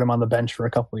talent and put him on the bench for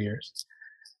a couple of years.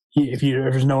 If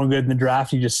there's no one good in the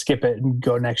draft, you just skip it and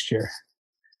go next year.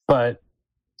 But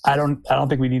I don't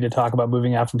think we need to talk about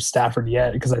moving out from Stafford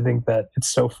yet, because I think that it's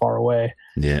so far away.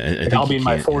 Yeah, I'll be in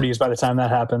my 40s by the time that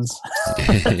happens.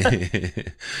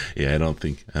 Yeah, I don't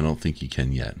think you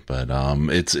can yet, but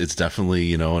it's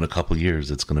definitely, in a couple of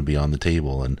years it's going to be on the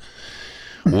table. And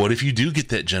what if you do get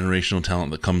that generational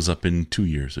talent that comes up in 2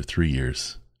 years or 3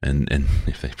 years? And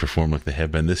if they perform like they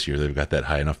have been this year, they've got that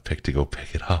high enough pick to go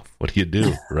pick it up. What do you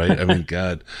do, right? I mean,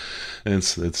 God,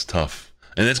 it's tough.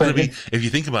 And that's going to be, if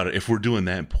you think about it, if we're doing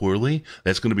that poorly,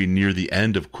 that's going to be near the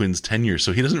end of Quinn's tenure.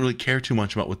 So he doesn't really care too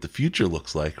much about what the future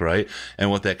looks like, right? And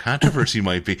what that controversy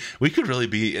might be. We could really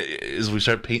be, as we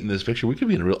start painting this picture, we could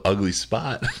be in a real ugly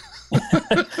spot.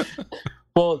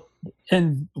 Well,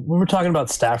 and when we're talking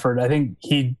about Stafford, I think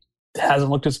he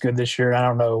hasn't looked as good this year. I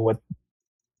don't know,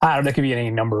 there could be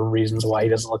any number of reasons why he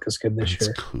doesn't look as good this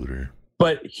year. Cooter.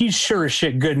 But he's sure as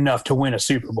shit good enough to win a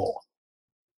Super Bowl.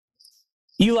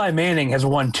 Eli Manning has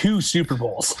won 2 Super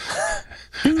Bowls.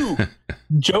 2.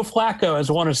 Joe Flacco has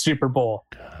won a Super Bowl.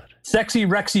 God. Sexy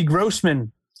Rexy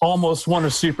Grossman almost won a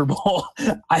Super Bowl.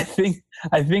 I think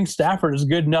Stafford is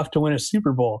good enough to win a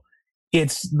Super Bowl.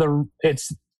 It's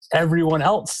everyone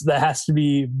else that has to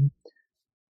be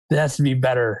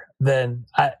better than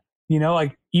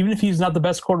even if he's not the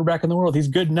best quarterback in the world, he's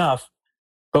good enough.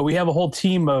 But we have a whole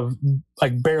team of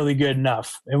barely good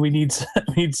enough, and we need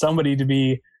somebody to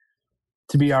be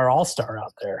our all-star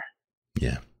out there.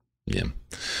 Yeah.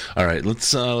 All right,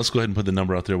 let's go ahead and put the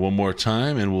number out there one more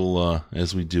time, and we'll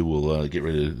as we do, we'll get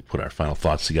ready to put our final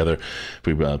thoughts together. If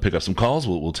we pick up some calls,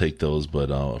 we'll take those,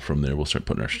 but from there we'll start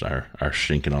putting our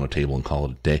shinking on a table and call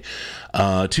it a day.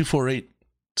 248-782-8384,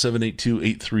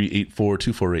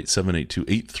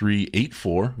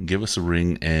 248-782-8384. Give us a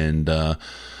ring and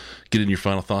get in your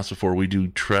final thoughts before we do.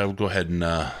 Trev, go ahead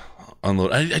and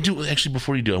unload. I do actually.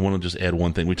 Before you do, I want to just add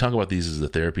one thing. We talk about these as the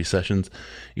therapy sessions.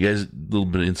 You guys, a little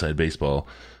bit of inside baseball.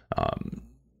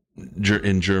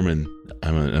 in German,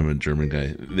 I'm a German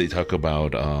guy. They talk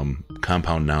about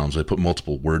compound nouns. They put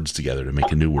multiple words together to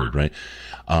make a new word, right?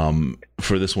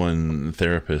 For this one,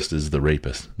 therapist is the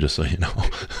rapist. Just so you know.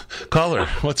 Caller,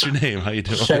 what's your name? How you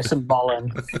doing?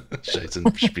 Scheißenballen.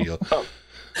 Scheißenspiel.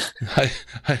 Hi,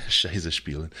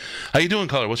 Scheißenspielen. How you doing,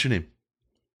 caller? What's your name?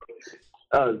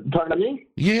 Talking to me?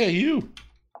 Yeah, you.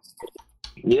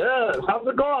 Yeah, how's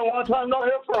it going? Long time no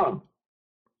hear from.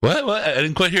 What? I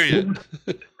didn't quite hear you.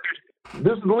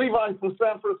 This is Levi from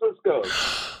San Francisco.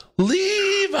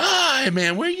 Levi,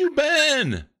 man, where you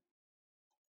been?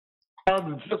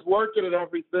 I'm just working at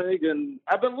everything, and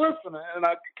I've been listening, and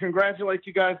I congratulate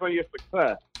you guys on your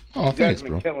success. Oh, you thanks, guys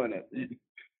bro. been killing it.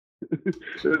 It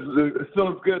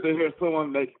feels good to hear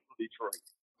someone make it from Detroit.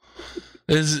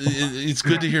 It's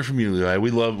good to hear from you, Levi.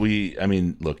 I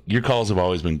mean, look, your calls have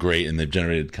always been great, and they've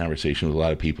generated conversation with a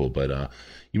lot of people. But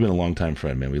you've been a long time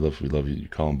friend, man. We love you. You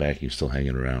calling back. You're still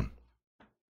hanging around.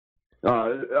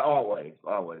 Always.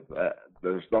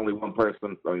 There's only one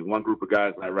group of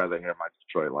guys I'd rather hear my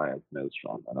Detroit Lions news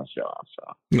from than a show.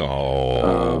 So.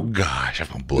 Oh, gosh, I'm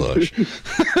going to blush.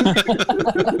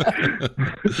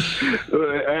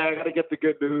 I got to get the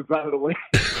good news out of the way.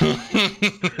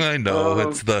 I know.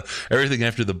 It's everything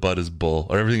after the bud is bull,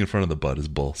 or everything in front of the bud is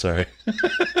bull. Sorry.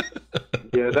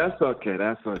 Yeah, that's okay.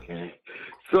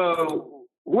 So,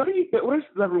 what is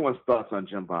everyone's thoughts on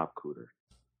Jim Bob Cooter?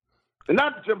 And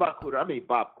not Jim Bob Cooter, I mean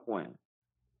Bob Quinn.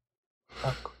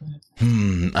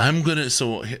 I'm gonna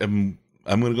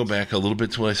go back a little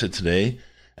bit to what I said today,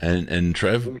 and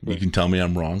Trev, you can tell me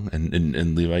I'm wrong,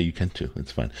 and Levi, you can too.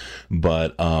 It's fine.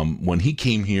 But when he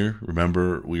came here,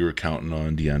 remember we were counting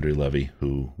on DeAndre Levy,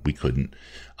 who we couldn't.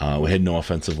 We had no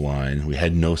offensive line. We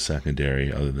had no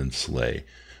secondary other than Slay.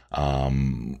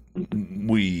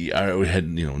 We had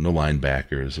no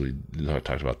linebackers. We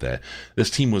talked about that. This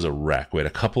team was a wreck. We had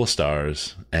a couple of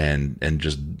stars and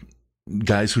just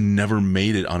guys who never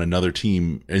made it on another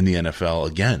team in the NFL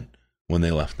again when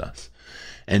they left us.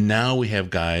 And now we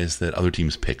have guys that other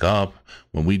teams pick up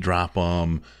when we drop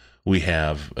them. We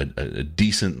have a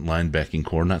decent linebacking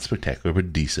core, not spectacular,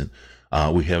 but decent.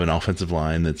 We have an offensive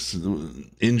line that's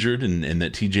injured, and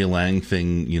that TJ Lang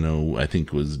thing, I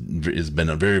think has been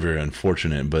a very, very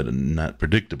unfortunate, but not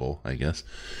predictable, I guess.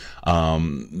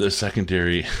 The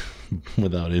secondary,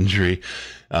 without injury,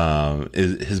 had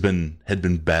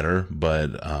been better,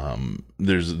 but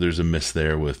there's a miss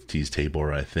there with Tease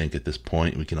Tabor. I think at this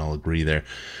point we can all agree there.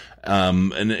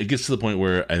 And it gets to the point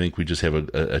where I think we just have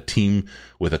a team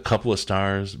with a couple of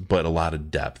stars, but a lot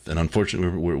of depth. And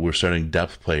unfortunately, we're starting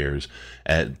depth players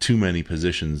at too many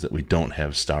positions that we don't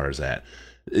have stars at.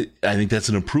 I think that's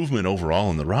an improvement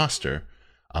overall in the roster.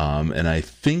 And I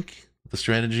think the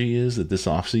strategy is that this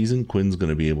offseason, Quinn's going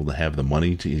to be able to have the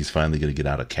money. He's finally going to get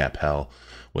out of cap hell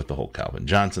with the whole Calvin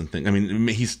Johnson thing. I mean,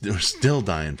 he's still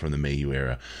dying from the Mayu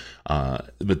era.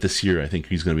 But this year, I think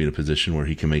he's going to be in a position where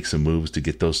he can make some moves to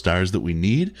get those stars that we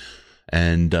need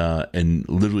and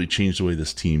literally change the way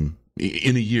this team,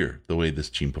 in a year, the way this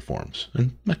team performs.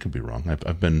 And I could be wrong. I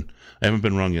haven't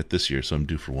been wrong yet this year, so I'm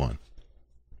due for one.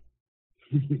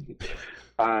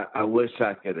 I wish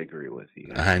I could agree with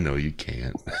you. I know you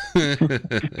can't.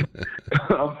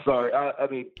 I'm sorry. I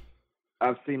mean,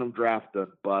 I've seen him draft a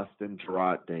bust in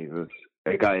Gerard Davis.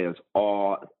 That guy has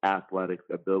all athletic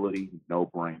ability, no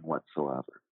brain whatsoever.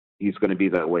 He's going to be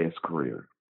that way his career.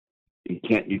 You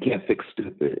can't fix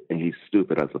stupid, and he's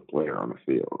stupid as a player on the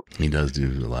field. He does do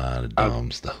a lot of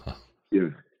dumb stuff.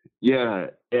 Yeah,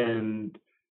 and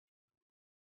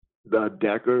the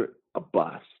Decker, a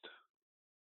bust.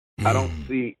 I don't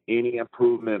see any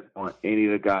improvement on any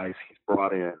of the guys he's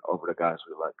brought in over the guys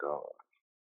we let go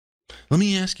of. Let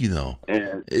me ask you, though,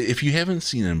 if you haven't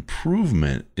seen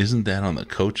improvement, isn't that on the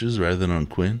coaches rather than on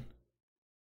Quinn?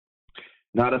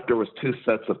 Not if there was two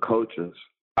sets of coaches.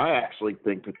 I actually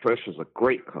think Patricia's a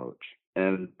great coach,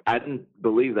 and I didn't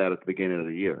believe that at the beginning of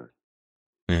the year.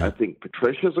 Yeah. I think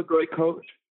Patricia's a great coach.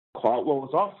 Caldwell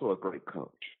was also a great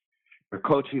coach. They're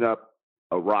coaching up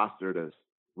a roster that's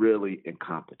really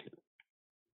incompetent,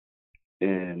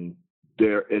 and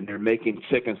they're making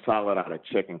chicken salad out of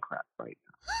chicken crap right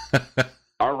now.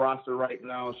 Our roster right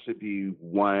now should be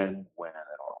one win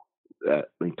at all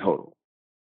in total.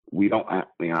 I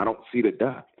don't see the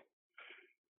depth.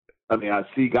 I mean, I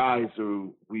see guys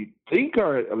who we think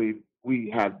we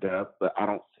have depth, but I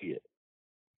don't see it.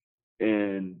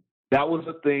 And that was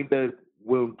the thing that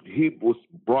when he was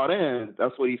brought in,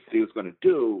 that's what he said he was going to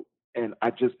do. And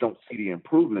I just don't see the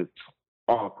improvements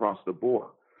all across the board.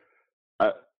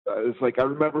 It's like I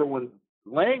remember when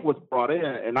Lang was brought in,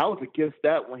 and I was against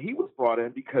that when he was brought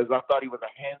in because I thought he was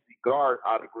a handsy guard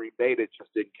out of Green Bay that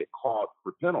just didn't get called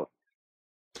for penalties.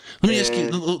 Let me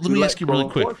ask you really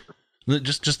quick.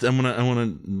 Just I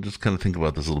want to just kind of think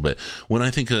about this a little bit. When I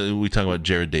think we talk about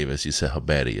Jared Davis, you said how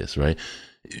bad he is, right?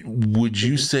 Would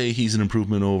you say he's an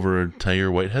improvement over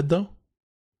Tahir Whitehead, though?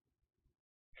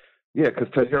 Yeah, because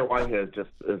Tahir Whitehead just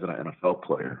isn't an NFL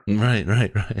player. Right.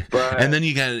 But, and then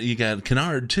you got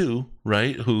Kennard too,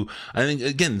 right? Who I think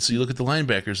again. So you look at the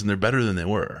linebackers, and they're better than they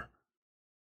were.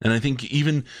 And I think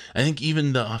even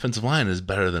the offensive line is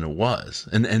better than it was.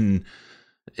 And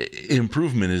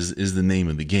improvement is the name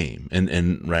of the game. And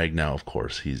Ragnow, of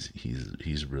course,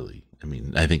 he's really. I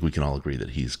mean, I think we can all agree that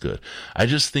he's good. I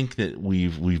just think that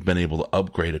we've been able to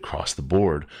upgrade across the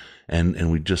board,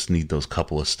 and we just need those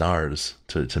couple of stars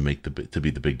to be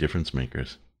the big difference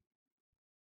makers.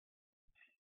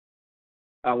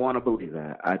 I want to believe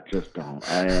that. I just don't.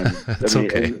 And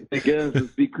okay. And again,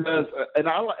 it's because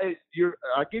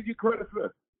I give you credit for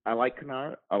this. I like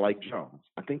Kennard. I like Jones.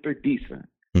 I think they're decent,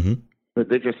 but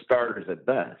they're just starters at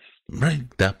best. Right,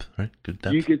 depth. Right, good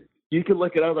depth. You could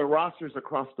look at other rosters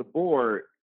across the board,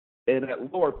 and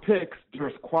at lower picks,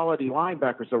 there's quality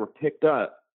linebackers that were picked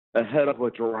up ahead of a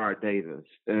Gerard Davis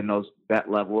and that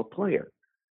level of player.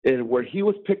 And where he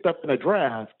was picked up in a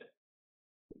draft,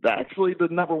 actually the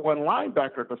number one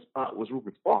linebacker at the spot was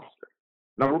Reuben Foster.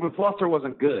 Now, Reuben Foster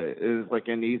wasn't good. It was like,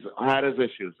 and he's had his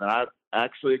issues, and I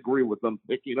actually agree with them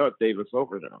picking up Davis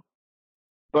over them.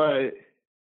 But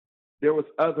there was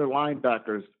other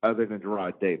linebackers other than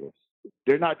Gerard Davis.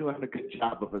 They're not doing a good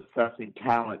job of assessing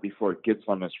talent before it gets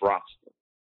on this roster.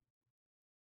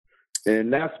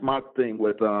 And that's my thing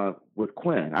with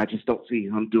Quinn. I just don't see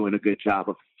him doing a good job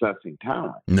of assessing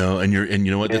talent. No, and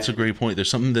you know what? That's a great point. There's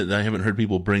something that I haven't heard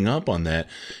people bring up on that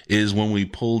is when we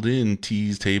pulled in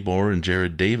Tease Tabor and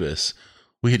Jared Davis,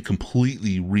 we had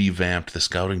completely revamped the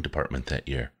scouting department that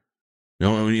year.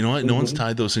 You know what? No one's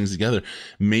tied those things together.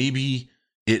 Maybe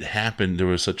it happened. There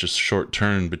was such a short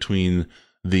turn between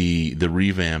the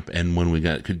revamp and when we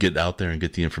could get out there and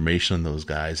get the information on those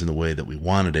guys in the way that we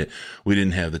wanted it. We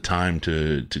didn't have the time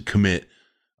to commit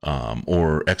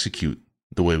or execute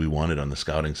the way we wanted on the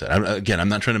scouting side. I'm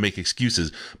not trying to make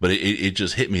excuses, but it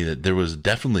just hit me that there was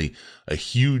definitely a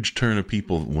huge turn of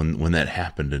people when that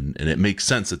happened, and it makes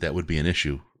sense that would be an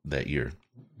issue that year.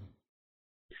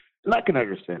 And I can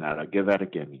understand that. I give that a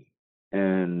gimme.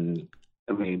 And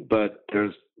I mean, but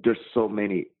there's so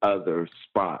many other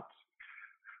spots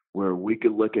where we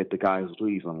could look at the guys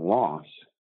we even lost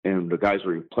and the guys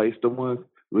we replaced them with.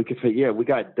 We could say, yeah, we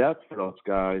got depth for those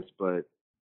guys, but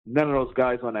none of those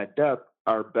guys on that depth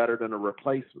are better than a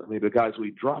replacement. I mean, the guys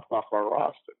we dropped off our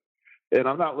roster. And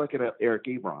I'm not looking at Eric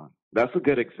Ebron. That's a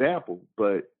good example,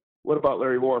 but what about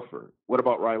Larry Warford? What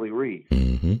about Riley Reef?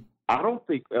 Mm-hmm. I don't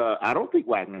think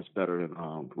Wagner's better than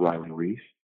Riley Reef.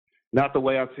 Not the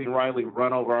way I've seen Riley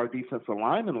run over our defensive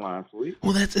lineman last week.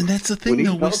 Well, that's the thing,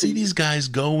 though. We see these guys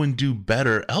go and do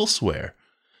better elsewhere,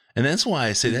 and that's why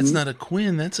I say that's not a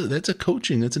Quinn. That's a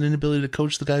coaching. That's an inability to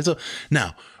coach the guys up.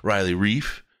 Now, Riley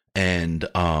Reef and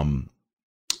you're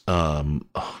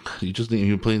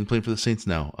playing for the Saints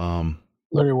now.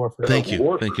 Larry Warford. Thank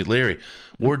you, Larry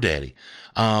War Daddy.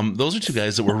 Those are two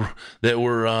guys that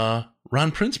were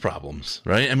Ron Prince problems,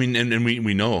 right? I mean, and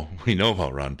we know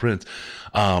about Ron Prince,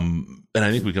 and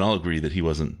I think we can all agree that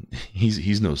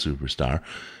he's no superstar.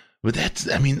 But that's,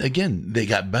 I mean, again, they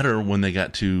got better when they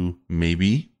got to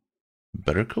maybe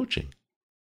better coaching.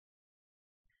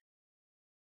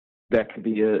 That could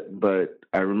be it, but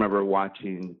I remember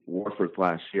watching Warford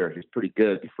last year. He's pretty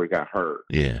good before he got hurt.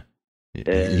 Yeah.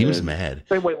 And he was mad.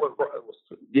 Same way with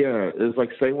it was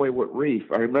like same way with Reef.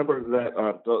 I remember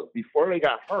that before they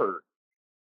got hurt,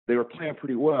 they were playing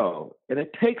pretty well. And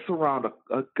it takes around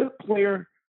a good player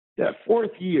that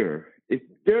fourth year. If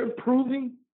they're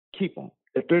improving, keep them.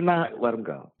 If they're not, let them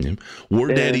go. Yeah. War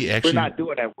Daddy actually. We're not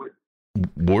doing that.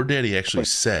 War Daddy actually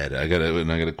said, I got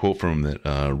a quote from him that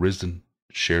Risden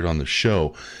shared on the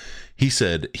show. He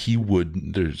said he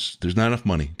would. There's not enough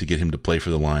money to get him to play for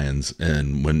the Lions,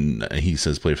 and when he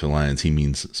says play for the Lions, he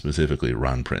means specifically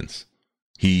Ron Prince.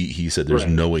 He said there's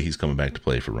no way he's coming back to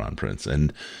play for Ron Prince,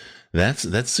 and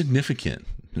that's significant,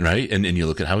 right? And you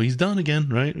look at how he's done again,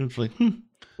 right? It's like,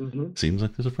 seems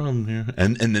like there's a problem here.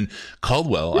 And then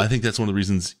Caldwell, I think that's one of the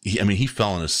reasons. He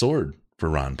fell on his sword for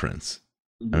Ron Prince.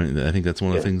 I think that's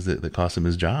one of the things that cost him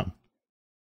his job.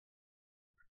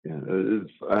 Yeah,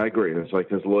 I agree. It's like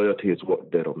his loyalty is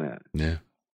what did him that. Yeah.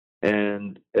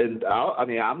 And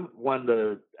I'm one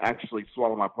to actually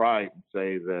swallow my pride and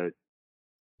say that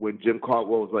when Jim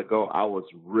Caldwell was let go, I was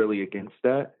really against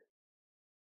that.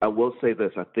 I will say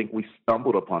this. I think we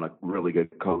stumbled upon a really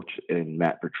good coach in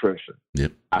Matt Patricia.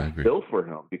 Yep, I agree. feel for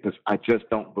him because I just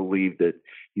don't believe that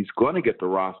he's going to get the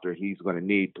roster he's going to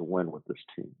need to win with this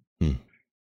team.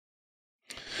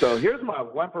 So here's my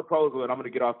one proposal, and I'm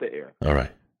going to get off the air. All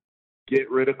right. Get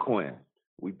rid of Quinn.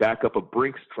 We back up a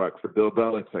Brinks truck for Bill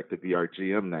Belichick to be our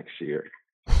GM next year.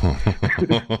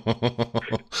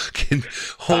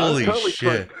 Holy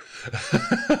shit.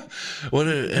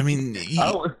 I mean,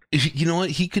 you know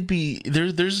what? He could be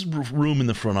there's room in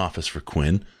the front office for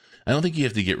Quinn. I don't think you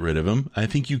have to get rid of him. I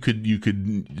think you could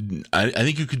I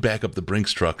think you could back up the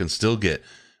Brinks truck and still get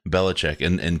Belichick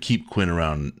and keep Quinn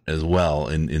around as well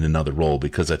in another role,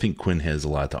 because I think Quinn has a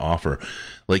lot to offer,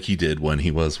 like he did when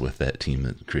he was with that team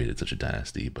that created such a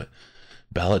dynasty. But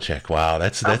Belichick, wow,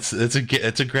 that's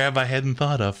a grab I hadn't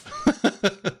thought of.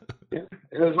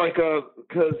 It was like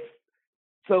because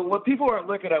so what people are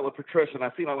looking at with Patricia, and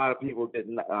I've seen a lot of people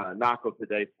getting knocked up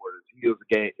today for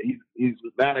it. He's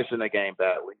managing the game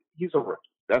badly. He's a rookie.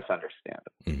 That's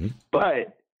understandable. Mm-hmm.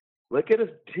 But look at his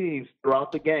teams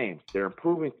throughout the games. They're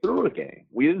improving through the game.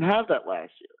 We didn't have that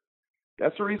last year.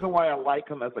 That's the reason why I like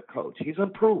him as a coach. He's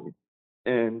improving,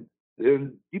 and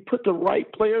you put the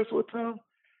right players with him.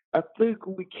 I think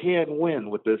we can win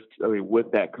with this.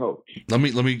 With that coach. Let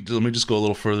me just go a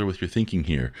little further with your thinking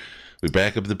here. We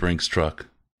back up the Brinks truck,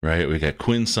 right? We got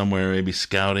Quinn somewhere, maybe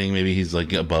scouting. Maybe he's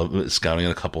like above scouting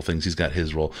on a couple things. He's got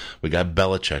his role. We got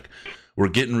Belichick. We're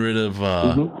getting rid of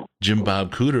Jim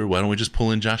Bob Cooter. Why don't we just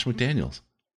pull in Josh McDaniels?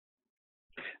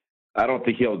 I don't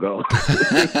think he'll go.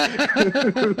 I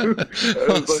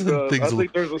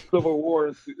think there's a civil war.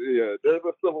 Yeah, there's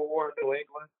a civil war in New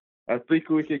England. I think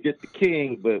we could get the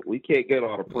king, but we can't get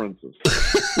all the princes.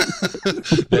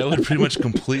 That would pretty much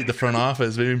complete the front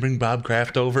office. Maybe bring Bob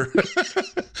Kraft over.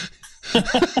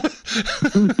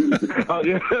 Oh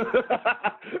yeah,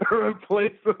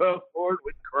 replace Ford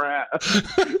with Kraft.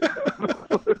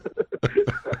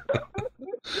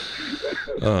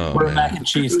 We're a mac and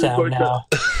cheese town now.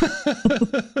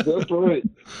 That's right.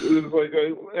 It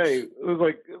was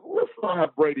like, let's not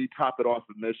have Brady top it off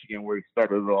in Michigan where he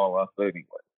started it all off anyway.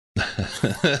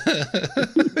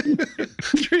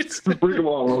 Bring them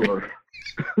all over.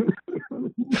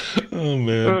 Oh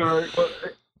man! All right, well,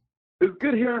 it's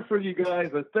good hearing from you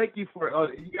guys, and thank you for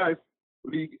you guys.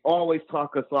 We always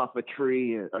talk us off a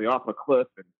tree and off a cliff,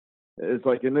 and it's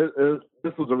like, and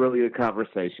this was a really good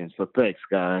conversation. So thanks,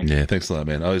 guys. Yeah, thanks a lot,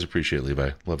 man. Always appreciate it,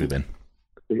 Levi. Love you, man.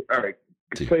 All right,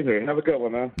 stay here. Have a good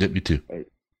one, man. Yep, you too.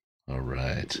 All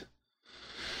right.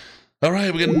 All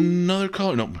right, we got another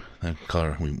caller. Nope, that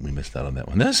caller, we missed out on that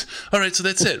one. All right, so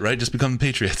that's it, right? Just become the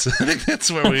Patriots. I think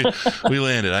that's where we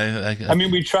landed. I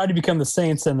mean, we tried to become the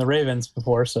Saints and the Ravens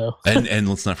before, so. And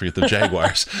let's not forget the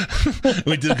Jaguars.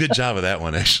 We did a good job of that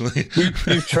one, actually.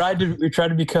 We've tried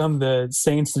to become the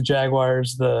Saints, the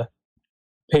Jaguars, the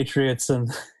Patriots,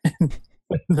 and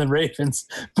the Ravens,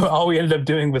 but all we ended up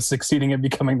doing was succeeding at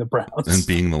becoming the Browns and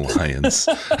being the Lions.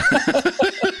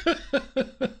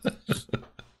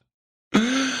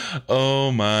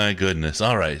 Oh my goodness.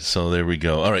 All right, so there we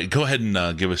go. All right, go ahead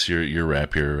and give us your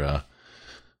wrap here.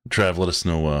 Trav, let us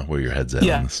know where your head's at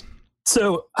on this.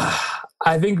 So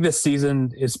I think this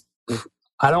season is,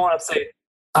 I don't want to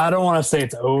say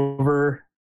it's over,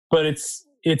 but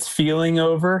it's feeling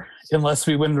over unless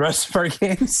we win the rest of our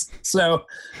games. So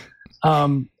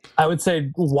I would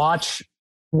say watch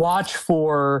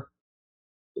for,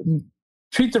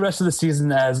 treat the rest of the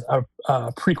season as a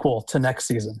prequel to next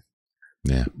season.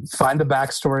 Yeah. Find the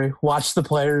backstory, watch the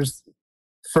players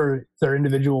for their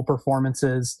individual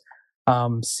performances,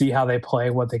 see how they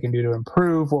play, what they can do to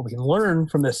improve, what we can learn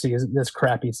from this season, this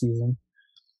crappy season.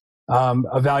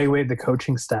 Evaluate the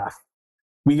coaching staff.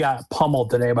 We got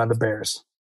pummeled today by the Bears.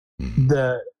 Mm-hmm.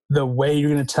 The way you're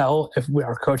going to tell if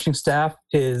our coaching staff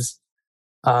is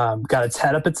got its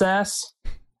head up its ass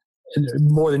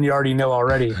more than you already know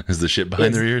already. Is the shit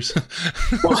behind their ears?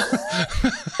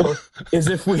 Is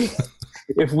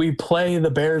if we play the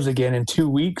Bears again in 2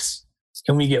 weeks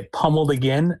and we get pummeled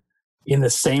again in the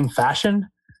same fashion,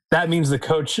 that means the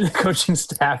coaching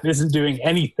staff isn't doing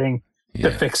anything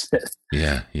to fix it.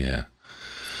 Yeah.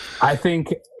 I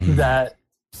think that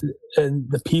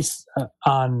the piece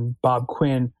on Bob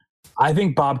Quinn, I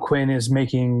think Bob Quinn is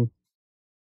making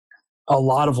a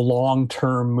lot of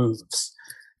long-term moves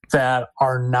that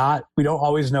are not, we don't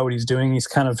always know what he's doing. He's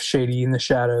kind of shady in the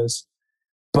shadows,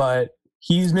 but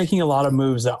he's making a lot of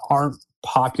moves that aren't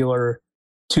popular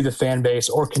to the fan base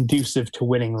or conducive to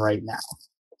winning right now.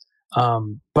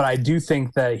 But I do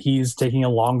think that he's taking a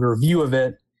longer view of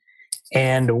it,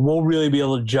 and we'll really be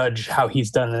able to judge how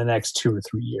he's done in the next 2 or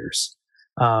 3 years.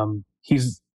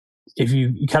 if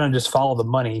you kind of just follow the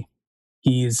money,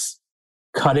 he's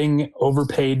cutting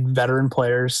overpaid veteran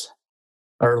players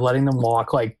or letting them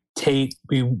walk. Like Tate,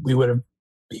 he'd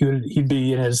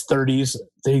be in his 30s,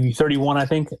 maybe 31, I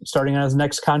think, starting on his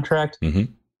next contract. Mm-hmm.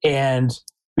 And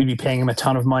we'd be paying him a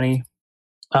ton of money.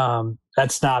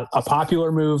 That's not a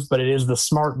popular move, but it is the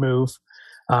smart move.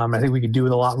 I think we could do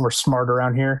it a lot more smart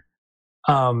around here.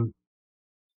 And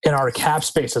our cap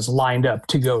space is lined up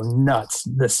to go nuts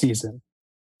this season.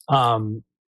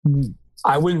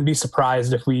 I wouldn't be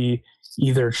surprised if we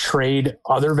either trade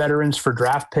other veterans for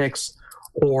draft picks,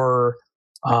 or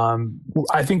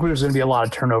I think there's going to be a lot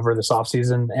of turnover this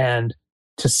offseason, and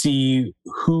to see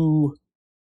who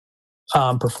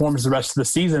performs the rest of the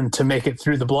season to make it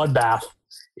through the bloodbath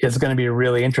is going to be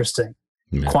really interesting.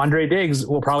 Yeah. Quandre Diggs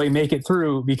will probably make it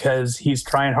through because he's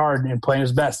trying hard and playing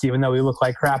his best, even though he looked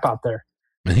like crap out there.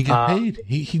 And he got paid.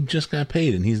 He just got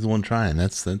paid, and he's the one trying.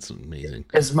 That's amazing.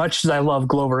 As much as I love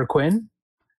Glover Quinn,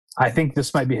 I think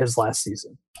this might be his last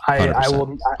season. I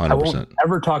won't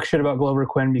ever talk shit about Glover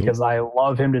Quinn because I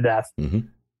love him to death. Mm-hmm.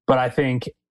 But I think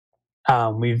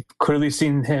we've clearly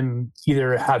seen him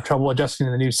either have trouble adjusting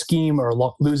to the new scheme or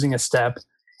losing a step,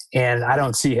 and I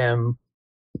don't see him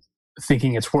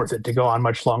thinking it's worth it to go on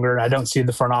much longer. And I don't see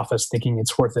the front office thinking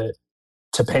it's worth it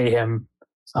to pay him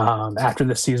after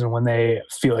this season when they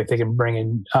feel like they can bring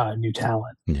in new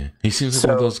talent. Yeah, he seems like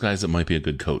one of those guys that might be a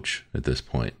good coach at this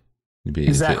point.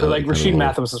 Exactly, like Rasheed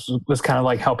Mathis was kind of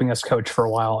like helping us coach for a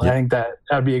while, and I think that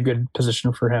would be a good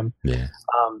position for him. Yeah.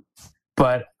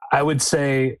 But I would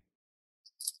say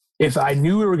if I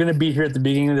knew we were going to be here at the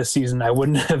beginning of the season, I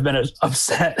wouldn't have been as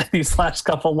upset these last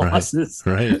couple losses.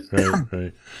 Right.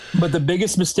 But the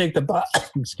biggest mistake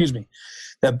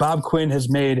that Bob Quinn has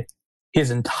made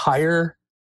his entire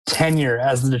tenure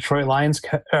as the Detroit Lions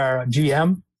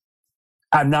GM,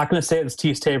 I'm not going to say it's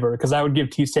Tease Tabor, because I would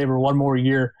give Tease Tabor one more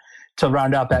year to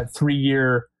round out that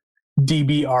 3-year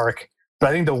DB arc. But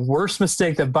I think the worst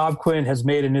mistake that Bob Quinn has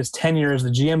made in his tenure as the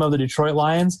GM of the Detroit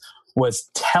Lions was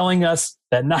telling us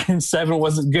that 9-7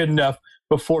 wasn't good enough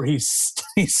before he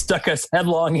stuck us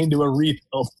headlong into a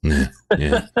rebuild. Yeah.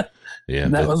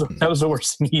 That was the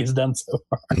worst thing he has done so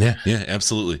far. Yeah,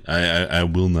 absolutely. I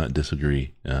will not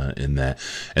disagree in that.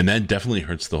 And that definitely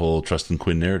hurts the whole trust in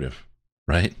Quinn narrative,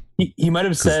 right? He might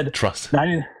have said trust.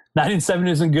 9-7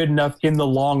 isn't good enough in the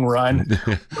long run.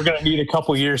 We're going to need a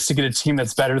couple years to get a team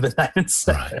that's better than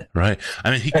 9-7. Right.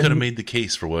 I mean, he could have made the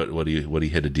case for what he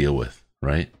had to deal with,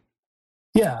 right?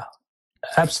 Yeah,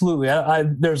 absolutely.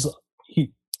 It's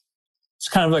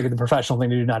kind of like the professional thing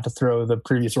to do, not to throw the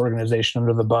previous organization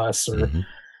under the bus or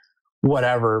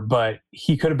whatever. But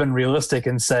he could have been realistic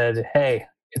and said, "Hey,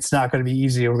 it's not going to be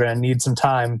easy. We're going to need some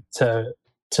time to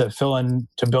fill in,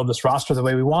 to build this roster the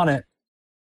way we want it."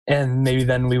 And maybe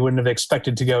then we wouldn't have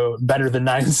expected to go better than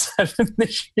 9-7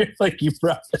 this year, like you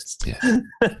promised. Yeah,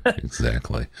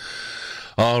 exactly.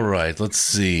 All right, let's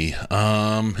see.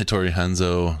 Hattori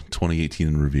Hanzo, 2018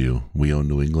 in review. We own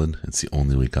New England. It's the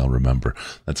only week I'll remember.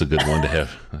 That's a good one to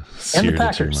have. And the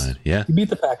Packers. Yeah, you beat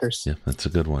the Packers. Yeah, that's a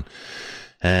good one.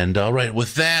 And all right,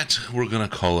 with that, we're going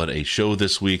to call it a show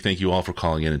this week. Thank you all for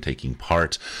calling in and taking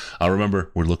part.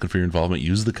 Remember, we're looking for your involvement.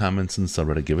 Use the comments in the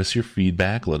subreddit. Give us your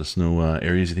feedback. Let us know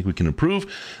areas you think we can improve.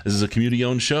 This is a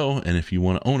community-owned show, and if you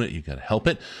want to own it, you got to help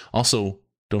it. Also,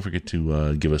 don't forget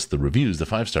to give us the reviews, the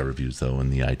 5-star reviews, though, in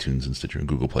the iTunes and Stitcher and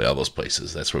Google Play, all those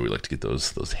places. That's where we like to get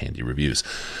those handy reviews.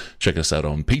 Check us out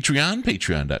on Patreon,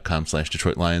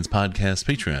 patreon.com/Detroit Lions Podcast,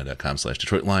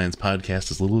 patreon.com/Detroit Lions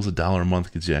Podcast. As little as $1 a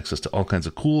month gets you access to all kinds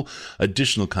of cool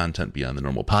additional content beyond the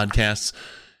normal podcasts.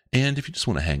 And if you just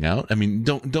want to hang out, I mean,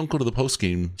 don't go to the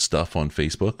post-game stuff on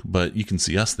Facebook, but you can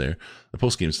see us there. The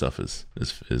post-game stuff is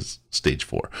stage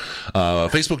 4.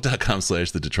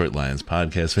 Facebook.com/The Detroit Lions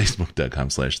Podcast,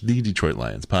 Facebook.com/The Detroit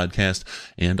Lions Podcast,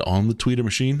 and on the Twitter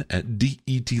machine at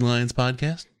DET Lions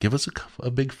Podcast. Give us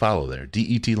a big follow there.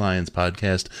 DET Lions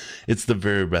Podcast. It's the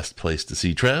very best place to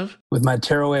see Trev. With my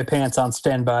tearaway pants on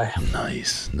standby.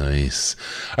 Nice.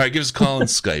 All right, give us a call on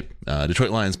Skype.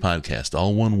 Detroit Lions Podcast,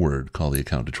 all one word. Call the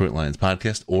account Detroit Lions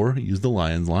Podcast, or use the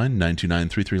Lions line,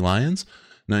 929-33-LIONS,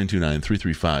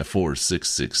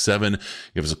 929-335-4667.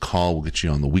 Give us a call. We'll get you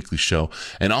on the weekly show.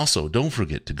 And also, don't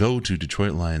forget to go to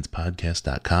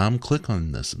DetroitLionsPodcast.com. Click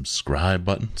on the subscribe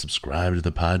button. Subscribe to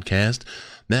the podcast.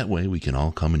 That way, we can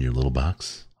all come in your little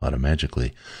box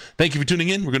automatically. Thank you for tuning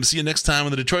in. We're going to see you next time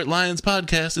on the Detroit Lions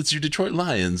Podcast. It's your Detroit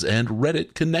Lions and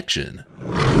Reddit connection.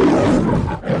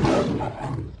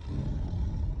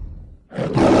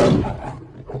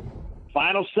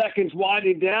 Final seconds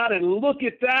winding down, and look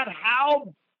at that.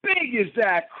 How big is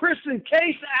that? Chris and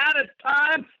Case out of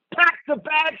time. Pack the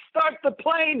bag, start the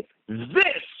plane.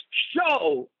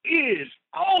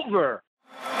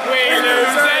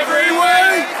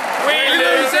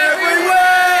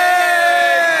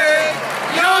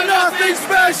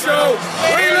 special.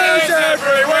 We lose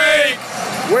every week.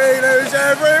 We lose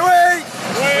every